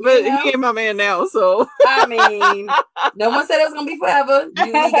true. He ain't my man now, so. I mean, no one said it was going to be forever.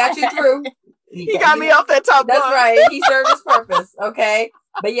 He got you through. He got me off that top. That's right. He served his purpose. Okay.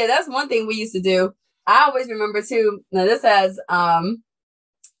 But yeah, that's one thing we used to do. I always remember too. Now this has,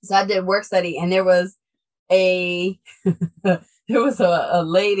 so I did work study and there was a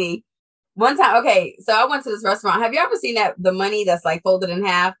lady one time. Okay. So I went to this restaurant. Have you ever seen the money that's like folded in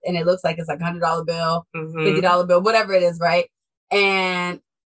half and it looks like it's like $100 bill, $50 bill, whatever it is. Right. And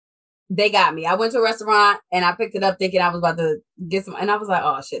they got me. I went to a restaurant and I picked it up thinking I was about to get some, and I was like,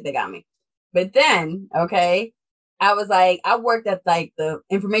 oh shit, they got me. But then, okay, I was like, I worked at like the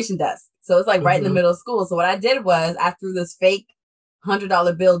information desk. So it's like right in the middle of school. So what I did was I threw this fake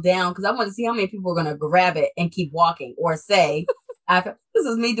 $100 bill down because I wanted to see how many people were going to grab it and keep walking or say, this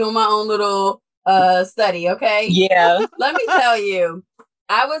is me doing my own little study. Okay. Yeah. Let me tell you,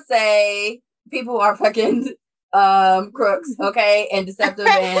 I would say people are fucking crooks. Okay. And deceptive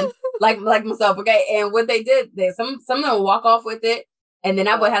and like myself. Okay. And what they did, some of them would walk off with it. And then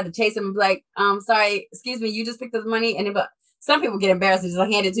I would have to chase them and be like, sorry, excuse me, you just picked up the money. And some people get embarrassed and just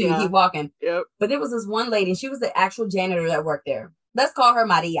like hand it to you and keep walking. Yep. But there was this one lady, and she was the actual janitor that worked there. Let's call her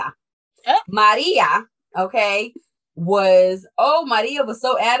Maria. Maria, okay, Maria was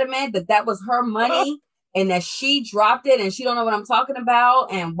so adamant that was her money and that she dropped it and she don't know what I'm talking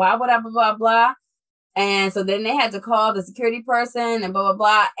about and blah, blah, blah, blah, blah. And so then they had to call the security person and blah, blah,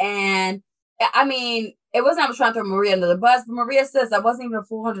 blah. And I mean, it wasn't I was trying to throw Maria under the bus, but Maria says that wasn't even a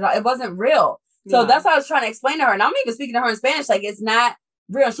full $100. It wasn't real. So that's what I was trying to explain to her. And I'm even speaking to her in Spanish, like it's not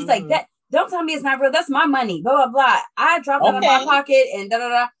real. And she's like, don't tell me it's not real. That's my money. Blah, blah, blah. I dropped it in my pocket and da, da,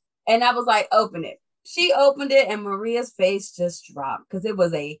 da. And I was like, open it. She opened it and Maria's face just dropped because it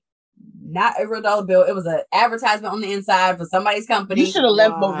was not a real dollar bill. It was an advertisement on the inside for somebody's company. You should have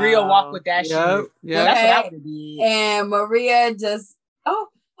let Maria walk with that shit. Yeah, that's what I would have did. And Maria just, oh,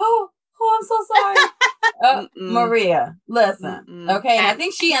 I'm so sorry. Maria, listen. Okay. And I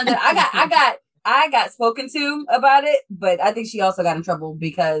think she ended, I got spoken to about it, but I think she also got in trouble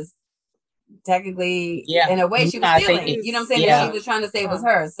because technically, yeah, in a way, she was stealing. You know what I'm saying? That she was trying to say it was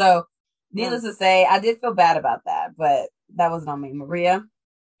her. So, needless to say, I did feel bad about that, but that wasn't on me. Maria,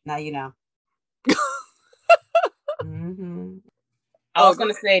 now you know. Mm-hmm. I was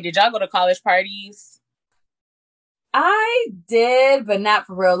gonna say, did y'all go to college parties? I did, but not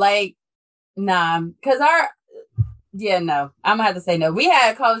for real. Like, nah, because no, I'm gonna have to say no. We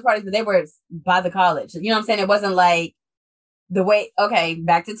had college parties, but they were by the college. You know what I'm saying? It wasn't like the way, okay,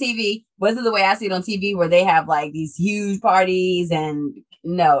 back to TV. Wasn't the way I see it on TV where they have like these huge parties, and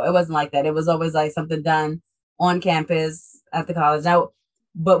no, it wasn't like that. It was always like something done on campus at the college. Now,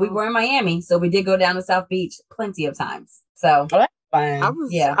 but we were in Miami, so we did go down to South Beach plenty of times. So that's fun.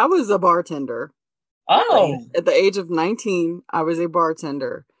 I was a bartender. Oh, at the age of 19, I was a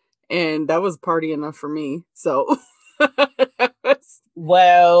bartender, and that was party enough for me. So,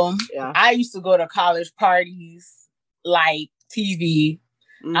 well, yeah. I used to go to college parties like TV.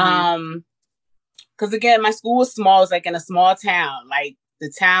 Because again, my school was small. It was like in a small town. Like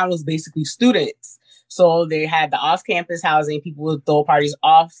the town was basically students. So they had the off-campus housing. People would throw parties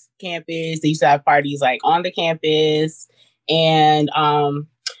off campus. They used to have parties like on the campus. And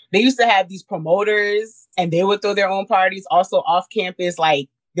they used to have these promoters, and they would throw their own parties also off campus. Like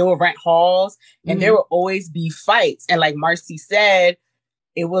they would rent halls, and there would always be fights. And like Marcy said,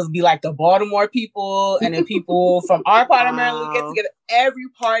 it would be like the Baltimore people and then people from our part of Maryland would get together. Every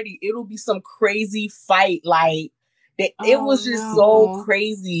party, it'll be some crazy fight. Like it was just so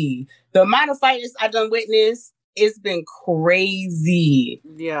crazy. The amount of fights I done witnessed, it's been crazy.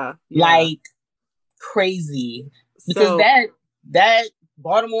 Yeah. Like crazy. Because that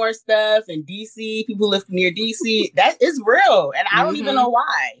Baltimore stuff and DC, people live near DC, that is real. And I don't even know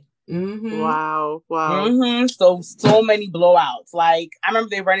why. Wow. So many blowouts. Like I remember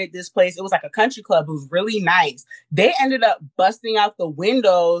they rented this place. It was like a country club. It was really nice. They ended up busting out the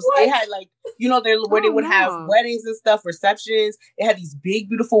windows. What? They had like, where they would have weddings and stuff, receptions. It had these big,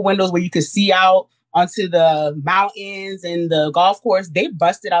 beautiful windows where you could see out onto the mountains and the golf course. They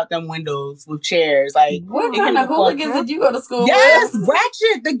busted out them windows with chairs. Like, what kind of hooligans did you go to school with?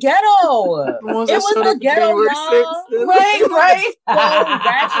 Ratchet, the ghetto. It was the ghetto, y'all. Right. So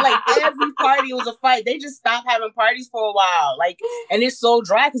ratchet. Like every party was a fight. They just stopped having parties for a while. Like, and it's so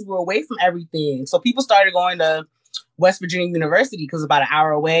dry because we're away from everything. So people started going to West Virginia University because it's about an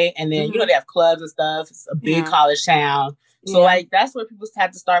hour away, and then they have clubs and stuff. It's a big college town. So, like, that's where people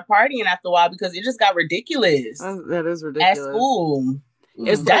had to start partying after a while because it just got ridiculous. That is ridiculous. At school.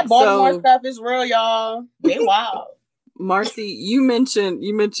 It's that Baltimore stuff is real, y'all. They wild. Marcy, you mentioned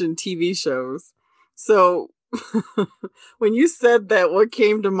TV shows. So, when you said that, what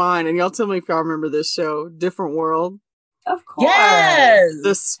came to mind, and y'all tell me if y'all remember this show, Different World? Of course. Yes. The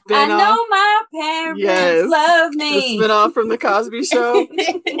spinoff. I know my parents love me. The spinoff from The Cosby Show.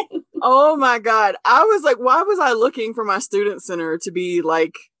 Oh my God. I was like, why was I looking for my student center to be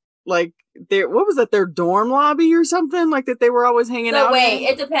like their, what was that, their dorm lobby or something? Like that they were always hanging out. So wait,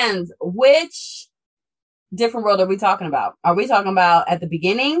 it depends. Which Different World are we talking about? Are we talking about at the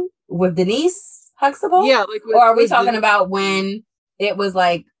beginning with Denise Huxtable? Yeah. Or are we talking about when it was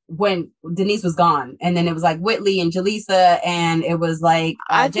like, when Denise was gone and then it was like Whitley and Jaleesa and it was like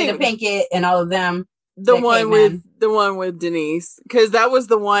Jada Pinkett and all of them. The one with Denise, because that was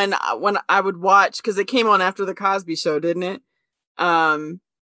the one when I would watch, because it came on after the Cosby Show, didn't it? I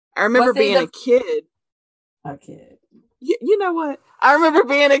remember being a kid. A kid. You know what? I remember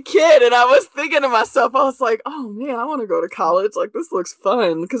being a kid and I was thinking to myself, I was like, oh man, I want to go to college. Like this looks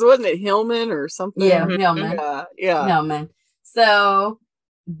fun. Because wasn't it Hillman or something? Yeah, Hillman. Yeah. Hillman. So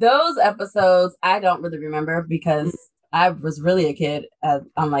those episodes I don't really remember because I was really a kid,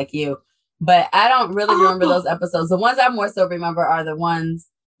 unlike you. But I don't really remember those episodes. The ones I more so remember are the ones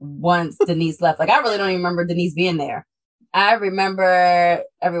once Denise left. Like, I really don't even remember Denise being there. I remember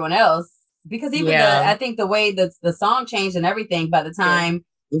everyone else because even I think the way that the song changed and everything by the time.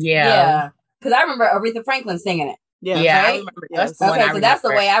 Yeah. Because I remember Aretha Franklin singing it. Yeah. Right? I remember. That's the okay, so that's the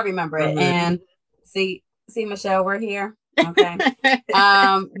way I remember it. And see, Michelle, we're here. Okay.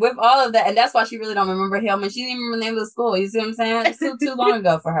 With all of that, and that's why she really don't remember Hillman. She didn't even remember the name of the school. You see what I'm saying? It's too long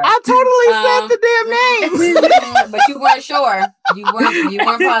ago for her. I totally said the damn name, but you weren't sure. You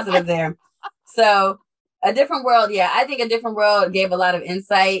weren't positive there. So, A Different World. Yeah, I think A Different World gave a lot of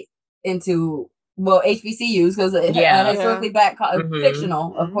insight into HBCUs because historically black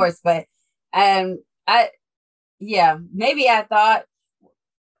fictional, of course. But maybe I thought.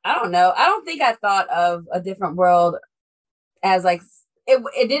 I don't know. I don't think I thought of A Different World as like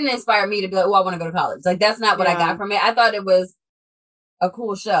it didn't inspire me to be like, oh, I want to go to college. Like that's not what I got from it. I thought it was a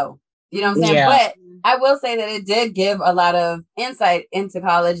cool show. You know what I'm saying? But I will say that it did give a lot of insight into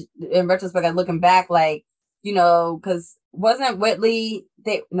college in retrospect. And looking back, like, you know, because wasn't Whitley?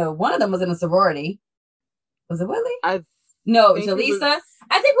 One of them was in a sorority. Was it Whitley? No, Jaleesa.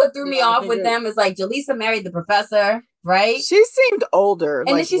 I think what threw me off with them is like Jaleesa married the professor, right? She seemed older,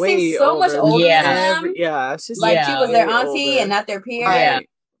 and then she seemed so much older than them. Yeah, she's like she was their auntie and not their peer. Right.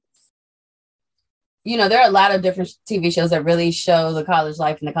 You know, there are a lot of different TV shows that really show the college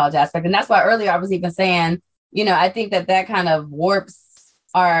life and the college aspect. And that's why earlier I was even saying, you know, I think that kind of warps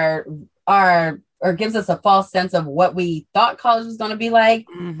our or gives us a false sense of what we thought college was going to be like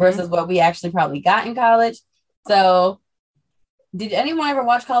versus what we actually probably got in college. So did anyone ever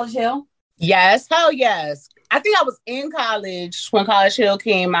watch College Hill? Yes. Hell yes. I think I was in college when College Hill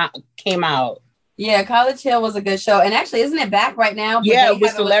came out. Yeah, College Hill was a good show. And actually, isn't it back right now? Yeah,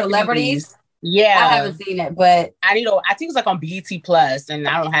 with celebrities. Yeah, I haven't seen it, but I think it's like on BET Plus, and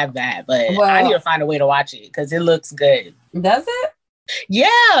I don't have that, but I need to find a way to watch it because it looks good. Does it?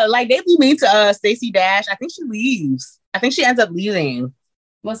 Yeah, like they be mean to Stacey Dash. I think she leaves. I think she ends up leaving.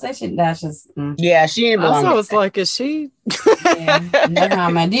 Well, Stacey Dash is. Yeah, she didn't belong. I was like, is she? No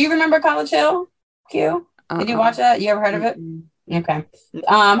comment. Do you remember College Hill? Q? Did you watch that? You ever heard of it? Okay.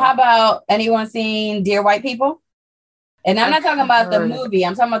 How about anyone seen Dear White People? And I'm not talking about the movie.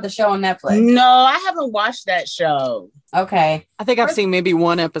 I'm talking about the show on Netflix. No, I haven't watched that show. Okay. I think I've seen maybe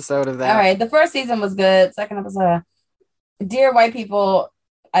one episode of that. All right. The first season was good. Second episode. Dear White People,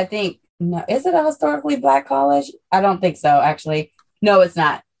 I think, no. Is it a historically Black college? I don't think so, actually. No, it's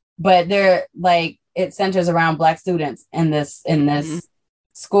not. But they're like, it centers around Black students in this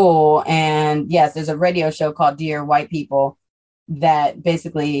school. And yes, there's a radio show called Dear White People that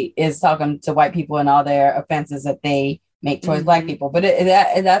basically is talking to white people and all their offenses that they make towards Black people. But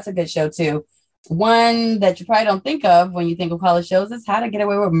that's a good show too. One that you probably don't think of when you think of college shows is How to Get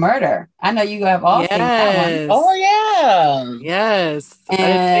Away with Murder. I know you have all seen that one. Oh yeah. Yes. And I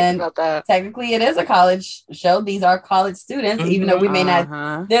didn't think about that. Technically it is a college show. These are college students, even though we may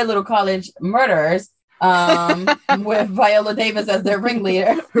not, they're little college murderers. With Viola Davis as their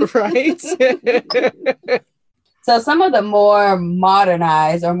ringleader. Right. So some of the more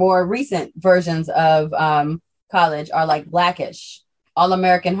modernized or more recent versions of college are like Blackish, All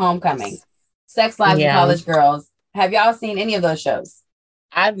American Homecoming, Sex Lives of College Girls. Have y'all seen any of those shows?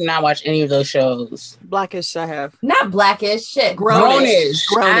 I've not watched any of those shows. Blackish, I have. Not Blackish, shit. Grownish.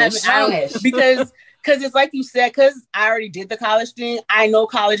 Because it's like you said, because I already did the college thing. I know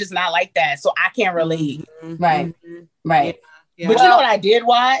college is not like that, so I can't relate. Right. Yeah. But you know what I did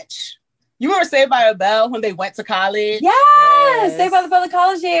watch? You remember Saved by the Bell when they went to college? Yes. Saved by the Bell, the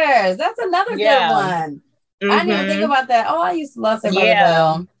college years. That's another good one. I didn't even think about that. Oh, I used to love Saved by the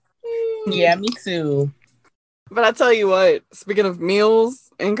Bell. Yeah, me too. But I tell you what, speaking of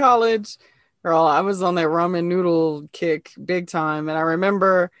meals in college, girl, I was on that ramen noodle kick big time. And I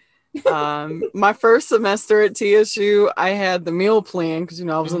remember my first semester at TSU, I had the meal plan because, you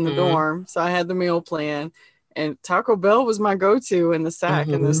know, I was in the dorm. So I had the meal plan. And Taco Bell was my go-to in the SAC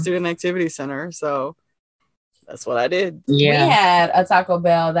in the Student Activity Center. So that's what I did. Yeah. We had a Taco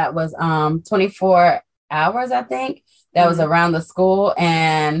Bell that was 24 hours, I think, that was around the school.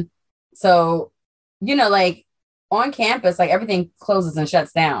 And so, you know, like on campus, like everything closes and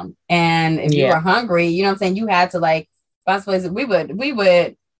shuts down. And if you were hungry, you know what I'm saying, you had to like find places. We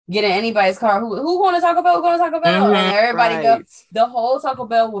would get in anybody's car. Who going to Taco Bell? Who going to Taco Bell? And everybody go. The whole Taco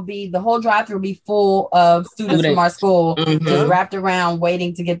Bell the whole drive-thru will be full of students from our school just wrapped around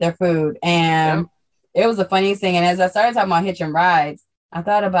waiting to get their food. And it was the funniest thing. And as I started talking about hitching rides, I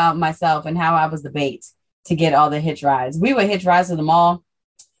thought about myself and how I was the bait to get all the hitch rides. We would hitch rides to the mall.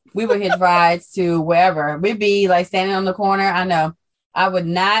 We would hitch rides to wherever. We'd be like standing on the corner. I know. I would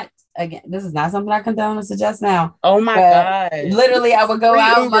not. Again, this is not something I condone or suggest now. Oh my God. Literally, I would go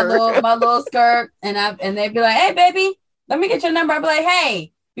out with my little skirt and they'd be like, "Hey baby, let me get your number." I'd be like,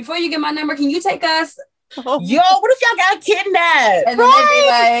 "Hey, before you get my number, can you take us?" Yo, what if y'all got kidnapped? And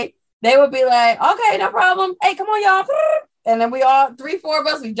then they would be like, "Okay, no problem. Hey, come on, y'all." And then we all 3-4 of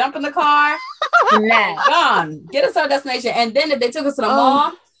us, we jump in the car, gone, get us to our destination. And then if they took us to the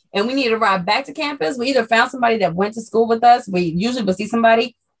mall and we needed to ride back to campus, we either found somebody that went to school with us. We usually would see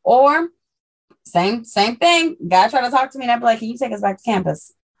somebody. Or same thing. Guy tried to talk to me and I'd be like, "Can you take us back to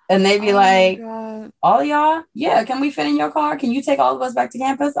campus?" And they'd be like, "All y'all? Yeah, can we fit in your car? Can you take all of us back to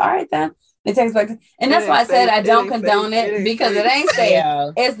campus?" All right then. They take us back and that's why I said I don't condone it because it ain't safe.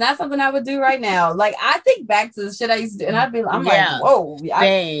 It's not something I would do right now. Like I think back to the shit I used to do and I'm like, whoa,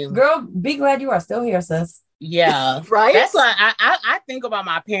 girl, be glad you are still here, sis. Yeah. Right. That's why I think about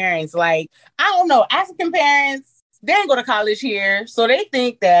my parents. Like, I don't know, African parents, they ain't go to college here, so they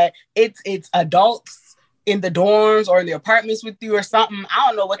think that it's adults in the dorms or in the apartments with you or something. I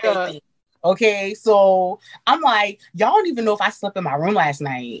don't know what they think. Okay, so I'm like, y'all don't even know if I slept in my room last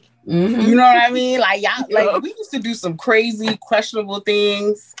night. Mm-hmm. You know what I mean? Like y'all, like we used to do some crazy, questionable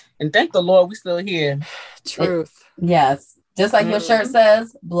things, and thank the Lord we still here. Truth. Yes, just like your shirt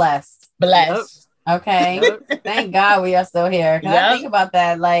says, blessed. Blessed. Yep. Okay, thank God we are still here. Can I think about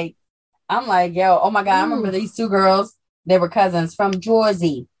that? Like, I'm like, yo, oh my God, I remember these two girls. They were cousins from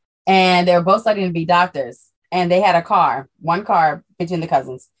Jersey, and they were both studying to be doctors. And they had one car between the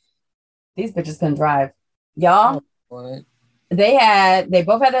cousins. These bitches couldn't drive, y'all. Oh, they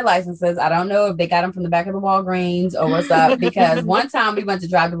both had their licenses. I don't know if they got them from the back of the Walgreens or what's up, because one time we went to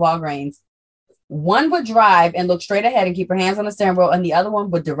drive to Walgreens. One would drive and look straight ahead and keep her hands on the steering wheel, and the other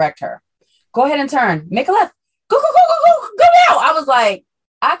one would direct her. Go ahead and turn. Make a left. Go now. I was like,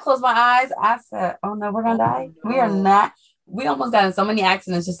 I closed my eyes. I said, oh no, we're gonna die. No. We are not. We almost got in so many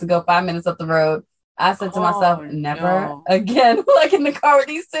accidents just to go 5 minutes up the road. I said to myself, never again, like in the car with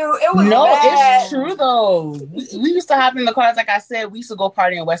these two. It was bad. It's true though. We used to hop in the cars, like I said, we used to go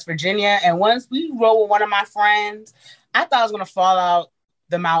party in West Virginia. And once we rode with one of my friends, I thought I was gonna fall out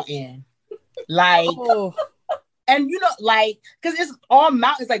the mountain. Like, and you know, like, because it's all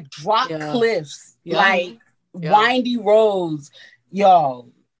mountains, like drop cliffs, like windy roads.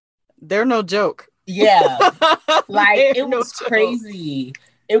 Yo. They're no joke. Yeah. Like it was crazy.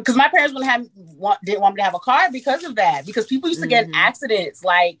 Because my parents didn't want me to have a car because of that. Because people used to get in accidents.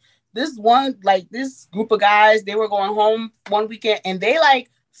 Like this group of guys, they were going home one weekend and they like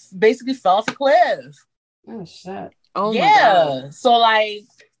basically fell off a cliff. Oh shit! Oh yeah. My God. So like,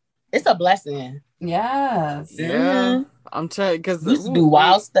 it's a blessing. Yes. Yeah. I'm telling you, because we used to do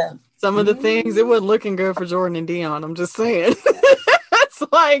wild stuff. Some of the things, it wasn't looking good for Jordan and Dion. I'm just saying. It's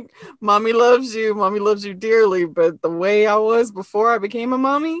like, mommy loves you dearly, but the way I was before I became a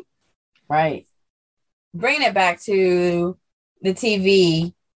mommy. Right. Bringing it back to the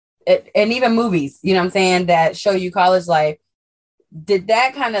TV and even movies, you know what I'm saying, that show you college life. Did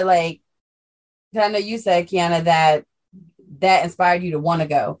that kind of like, I know you said, Kiana, that inspired you to want to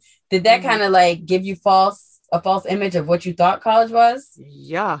go. Did that kind of like give you a false image of what you thought college was?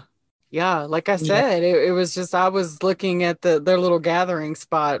 Yeah, like I said, it was just, I was looking at their little gathering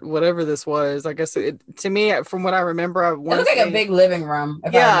spot, whatever this was. I guess to me, from what I remember, it looked like a big living room.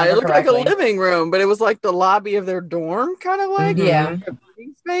 It looked correctly. Like a living room, but it was like the lobby of their dorm, kind of like a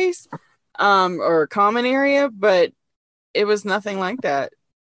space, or a common area, but it was nothing like that.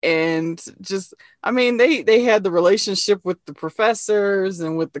 And just, I mean, they had the relationship with the professors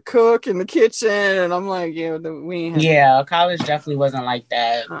and with the cook in the kitchen, and I'm like, we ain't college definitely wasn't like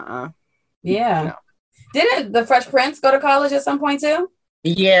that. Yeah. No. Didn't the Fresh Prince go to college at some point too?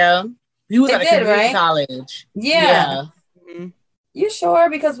 Yeah. He was at a community college. Yeah. Mm-hmm. You sure?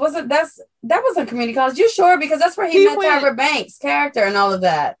 Because that wasn't community college. You sure? Because that's where he met Tyra Banks' character and all of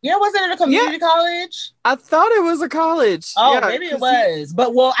that. Yeah, wasn't it a community college? I thought it was a college. Oh, maybe it was.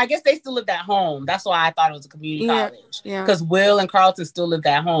 But I guess they still lived at home. That's why I thought it was a community college. Yeah. Because Will and Carlton still lived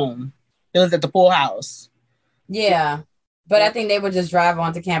at home. They lived at the pool house. Yeah. But I think they would just drive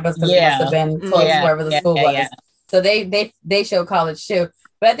onto campus because it must have been close wherever the school was. Yeah. So they show college too.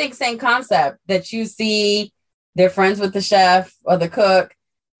 But I think same concept, that you see they're friends with the chef or the cook.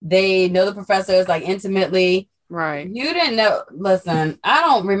 They know the professors like intimately. Right. You didn't know. Listen, I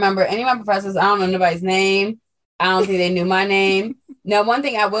don't remember any of my professors. I don't know nobody's name. I don't think they knew my name. Now, one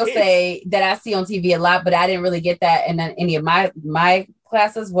thing I will say that I see on TV a lot, but I didn't really get that in any of my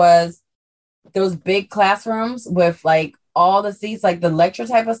classes, was those big classrooms with like all the seats, like the lecture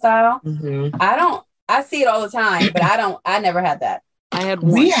type of style. Mm-hmm. I see it all the time, but I never had that.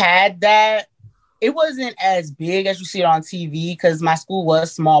 We had that. It wasn't as big as you see it on TV because my school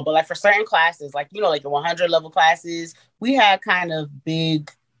was small, but like for certain classes, like, like the 100 level classes, we had kind of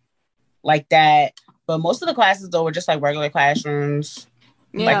big like that. But most of the classes though were just like regular classrooms.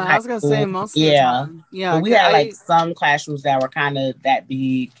 Yeah, like I was going to say most of the time. Yeah. But we had like some classrooms that were kind of that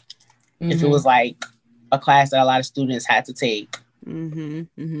big. Mm-hmm. If it was like a class that a lot of students had to take. Mm-hmm,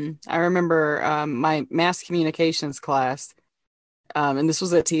 mm-hmm. I remember my mass communications class, and this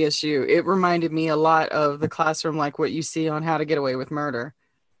was at TSU. It reminded me a lot of the classroom, like what you see on How to Get Away with Murder.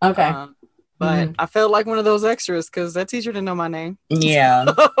 Okay. But I felt like one of those extras because that teacher didn't know my name. Yeah.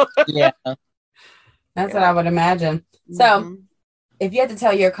 Yeah. That's what I would imagine. So if you had to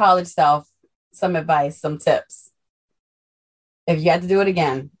tell your college self some advice, some tips, if you had to do it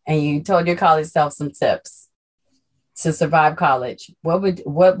again and you told your college self some tips to survive college, what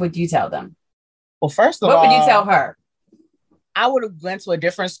would you tell them? Well, first of all, what would you tell her? I would have went to a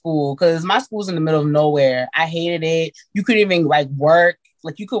different school because my school's in the middle of nowhere. I hated it. You couldn't even like work.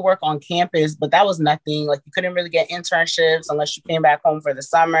 Like you could work on campus, but that was nothing. Like you couldn't really get internships unless you came back home for the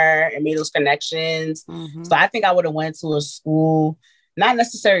summer and made those connections. Mm-hmm. So I think I would have went to a school, not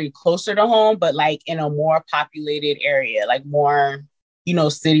necessarily closer to home, but like in a more populated area, like more, you know,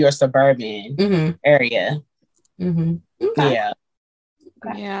 city or suburban area. Mm-hmm. Okay. Yeah.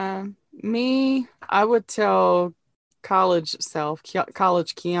 Okay. Yeah. Me, I would tell college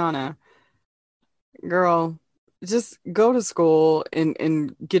Kiana, girl, just go to school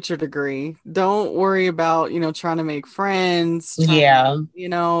and get your degree. Don't worry about, you know, trying to make friends. You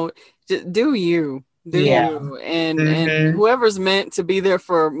know, just do you. And whoever's meant to be there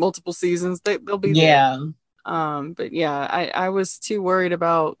for multiple seasons, they'll be there. But yeah, I was too worried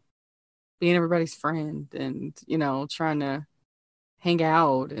about being everybody's friend and, you know, trying to hang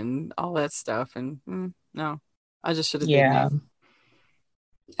out and all that stuff. And no, I just should have did that.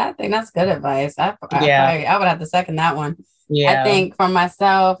 I think that's good advice. I would have to second that one. I think for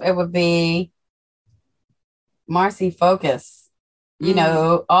myself, it would be Marcy, focus. You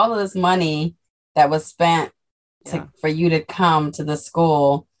know, all of this money that was spent for you to come to the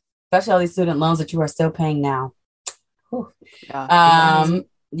school, especially all these student loans that you are still paying now.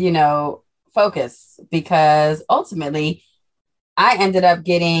 You know, focus, because ultimately I ended up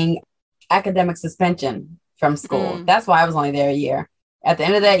getting academic suspension from school. That's why I was only there a year. At the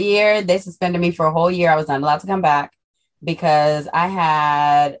end of that year, they suspended me for a whole year. I was not allowed to come back because I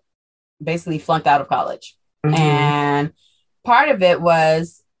had basically flunked out of college. And part of it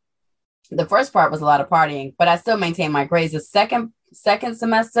was, the first part was a lot of partying, but I still maintained my grades. The second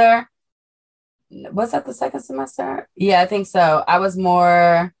semester, was that the second semester? Yeah, I think so. I was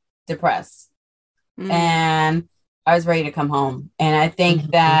more depressed and I was ready to come home. And I think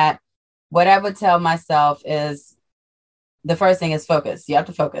that what I would tell myself is, the first thing is focus. You have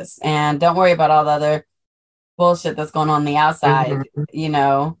to focus and don't worry about all the other bullshit that's going on the outside, you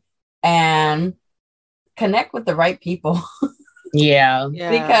know, and connect with the right people.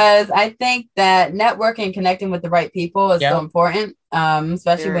 Because I think that networking and connecting with the right people is so important,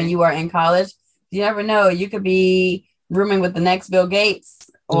 especially when you are in college. You never know. You could be rooming with the next Bill Gates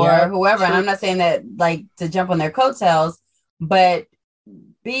or whoever. And I'm not saying that like to jump on their coattails, but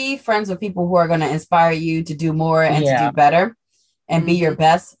be friends with people who are going to inspire you to do more and to do better and be your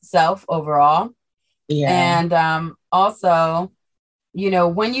best self overall. And also, you know,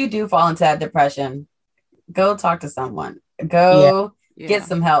 when you do fall into that depression, go talk to someone. Go get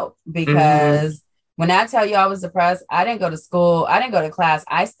some help, because when I tell you I was depressed, I didn't go to school. I didn't go to class.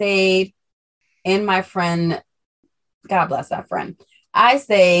 I stayed in my friend. God bless that friend. I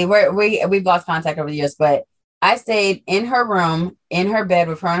stayed where we've lost contact over the years, but I stayed in her room, in her bed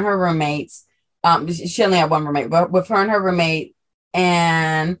with her and her roommates. She only had one roommate, but with her and her roommate.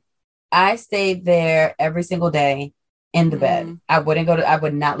 And I stayed there every single day in the bed. I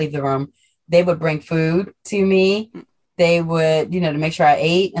would not leave the room. They would bring food to me. They would, you know, to make sure I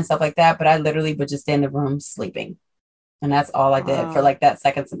ate and stuff like that. But I literally would just stay in the room sleeping. And that's all I did for like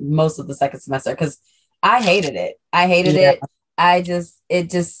most of the second semester, because I hated it. It. It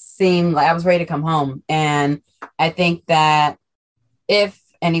just seemed like I was ready to come home. And I think that if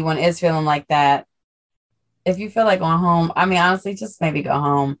anyone is feeling like that, if you feel like going home, I mean, honestly, just maybe go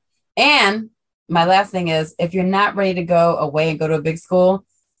home. And my last thing is, if you're not ready to go away and go to a big school,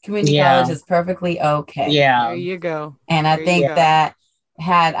 community college is perfectly okay. There you go. And I think that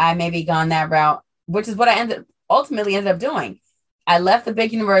had I maybe gone that route, which is what I ultimately ended up doing, I left the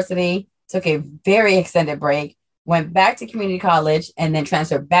big university, took a very extended break, went back to community college, and then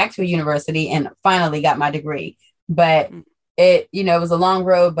transferred back to a university and finally got my degree. But it, you know, it was a long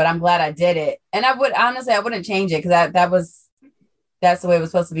road, but I'm glad I did it. And I wouldn't change it, because that's the way it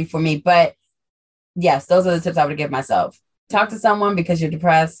was supposed to be for me. But yes, those are the tips I would give myself. Talk to someone because you're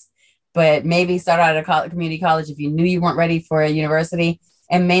depressed, but maybe start out at a community college if you knew you weren't ready for a university,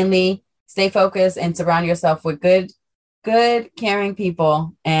 and mainly stay focused and surround yourself with good, caring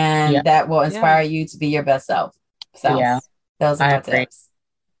people, and that will inspire you to be your best self. So those are my tips.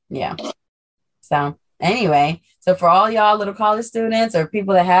 Yeah. So anyway, so for all y'all little college students or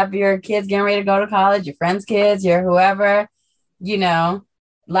people that have your kids getting ready to go to college, your friends' kids, your whoever, you know,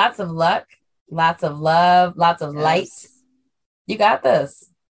 lots of luck, lots of love, lots of light. You got this.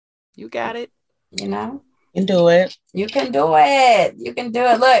 You got it. You know, you can do it. You can do it. You can do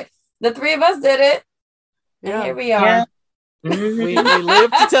it. Look, the three of us did it. And here we are. We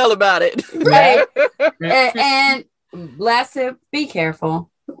live to tell about it. Right. and last tip, be careful.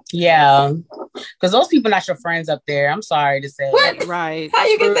 Yeah. Because those people not your friends up there. I'm sorry to say. What? Right. How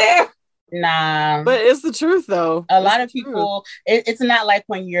you get there? Nah. But it's the truth, though. A lot of people, it's not like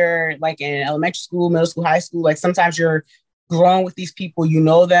when you're like in elementary school, middle school, high school. Like sometimes you're growing with these people, you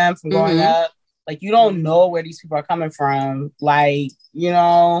know them from growing up. Like you don't know where these people are coming from. Like, you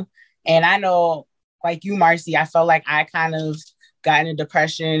know, and I know like you, Marcy, I felt like I kind of got into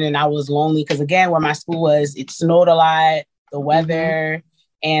depression and I was lonely because again, where my school was, it snowed a lot, the weather,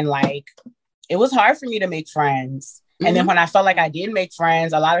 and like it was hard for me to make friends. And then when I felt like I did make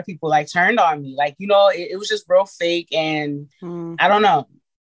friends, a lot of people like turned on me. Like, you know, it was just real fake. And I don't know.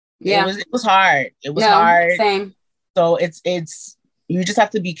 Yeah. It was hard. It was hard. Same. So it's, you just have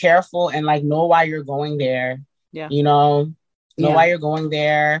to be careful and like know why you're going there. Yeah. You know why you're going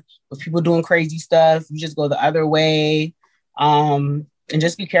there. With people doing crazy stuff, you just go the other way. And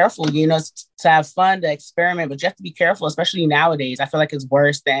just be careful, you know, to have fun, to experiment, but you have to be careful, especially nowadays. I feel like it's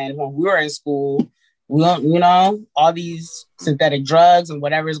worse than when we were in school. We don't, you know, all these synthetic drugs and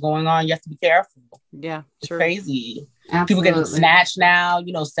whatever is going on, you have to be careful. Yeah, it's crazy. Absolutely. People getting snatched now,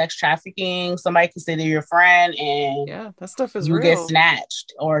 you know, sex trafficking. Somebody can say they're your friend and that stuff is you real. get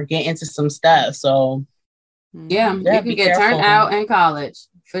snatched or get into some stuff. So you can get turned out in college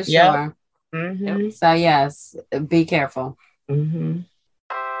for sure. So yes, be careful.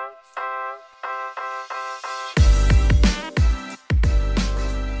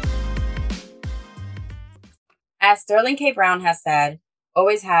 As Sterling K. Brown has said,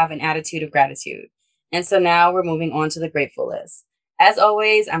 always have an attitude of gratitude. And so now we're moving on to the grateful list. As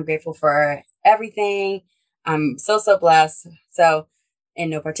always, I'm grateful for everything. I'm so blessed. So in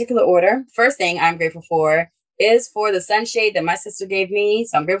no particular order, first thing I'm grateful for is for the sunshade that my sister gave me.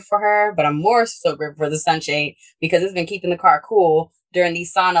 So I'm grateful for her, but I'm more so grateful for the sunshade because it's been keeping the car cool during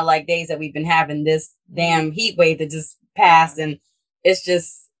these sauna-like days that we've been having, this damn heat wave that just passed. And it's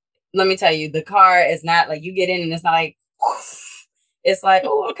just, let me tell you, the car is not like you get in and it's not like, whoosh. It's like,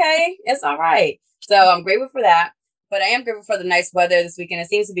 oh, okay, it's all right. So I'm grateful for that. But I am grateful for the nice weather this weekend. It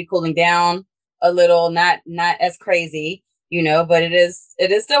seems to be cooling down a little, not as crazy, you know, but it is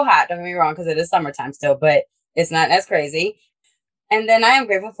still hot. Don't get me wrong, because it is summertime still, but it's not as crazy. And then I am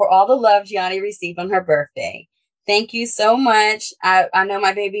grateful for all the love Gianni received on her birthday. Thank you so much. I know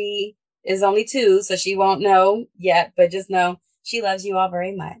my baby is only 2, so she won't know yet, but just know she loves you all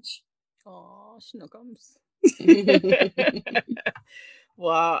very much. Oh, snookums.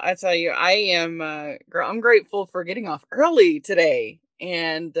 Well, I tell you, I am I'm grateful for getting off early today.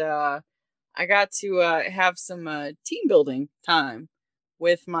 And I got to have some team building time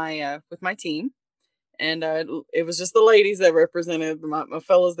with my team. And it was just the ladies that represented my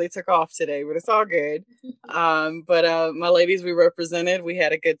fellas. They took off today, but it's all good. But my ladies we represented, we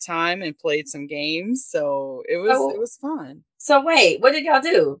had a good time and played some games. So it was fun. So wait, what did y'all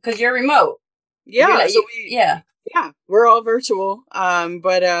do? Because you're remote. Yeah. Yeah, we're all virtual.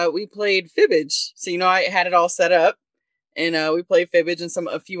 But we played Fibbage. So, you know, I had it all set up and we played Fibbage and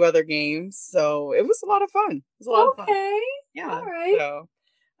a few other games. So it was a lot of fun. It was a lot of fun. Okay. Yeah. All right. So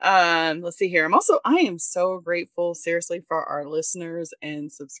let's see here. I am so grateful, seriously, for our listeners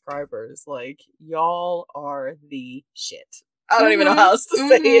and subscribers. Like, y'all are the shit. I don't even know how else to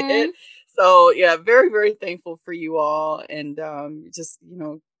say it. So yeah, very, very thankful for you all. And just, you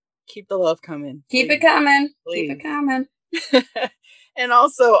know, keep the love coming. Keep it coming. Please. Keep it coming. And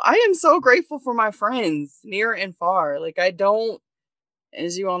also, I am so grateful for my friends near and far. Like, I don't,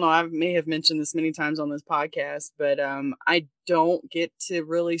 as you all know, I may have mentioned this many times on this podcast, but I don't get to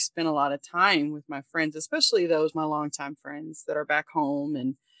really spend a lot of time with my friends, especially those my longtime friends that are back home.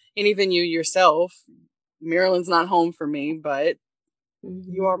 And even you yourself. Maryland's not home for me, but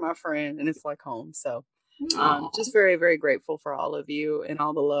you are my friend and it's like home. So just very, very grateful for all of you and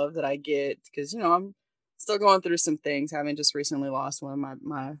all the love that I get because, you know, I'm still going through some things, having just recently lost one of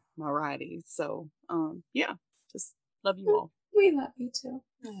my righties. So, yeah, just love you all. We love you too.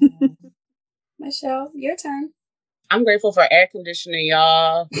 Michelle, your turn. I'm grateful for air conditioning,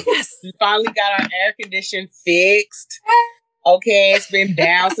 y'all. Yes. We finally got our air condition fixed. Okay, it's been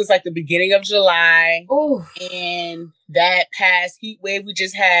down since like the beginning of July. Ooh. And that past heat wave we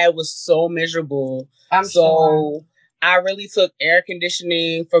just had was so miserable. I'm sure. I really took air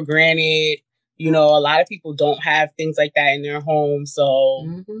conditioning for granted. You know, a lot of people don't have things like that in their home. So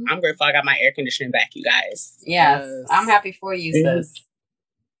I'm grateful I got my air conditioning back, you guys. Yes. I'm happy for you, sis.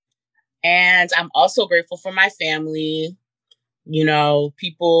 And I'm also grateful for my family. You know,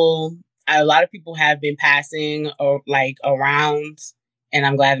 a lot of people have been passing around, and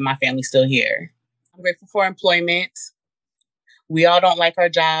I'm glad that my family's still here. I'm grateful for employment. We all don't like our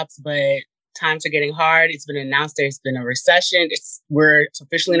jobs, but times are getting hard. It's been announced there's been a recession. We're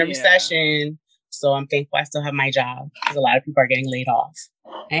officially in a recession. So I'm thankful I still have my job because a lot of people are getting laid off.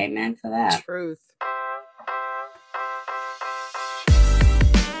 Amen for that. Truth.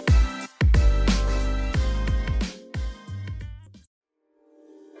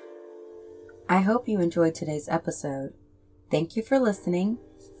 I hope you enjoyed today's episode. Thank you for listening.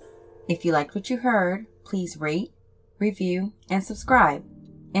 If you liked what you heard, please rate, review, and subscribe,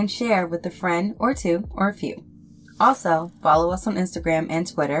 and share with a friend or two or a few. Also, follow us on Instagram and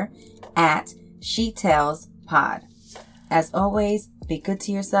Twitter at SheTellsPod. As always, be good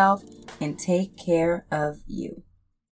to yourself and take care of you.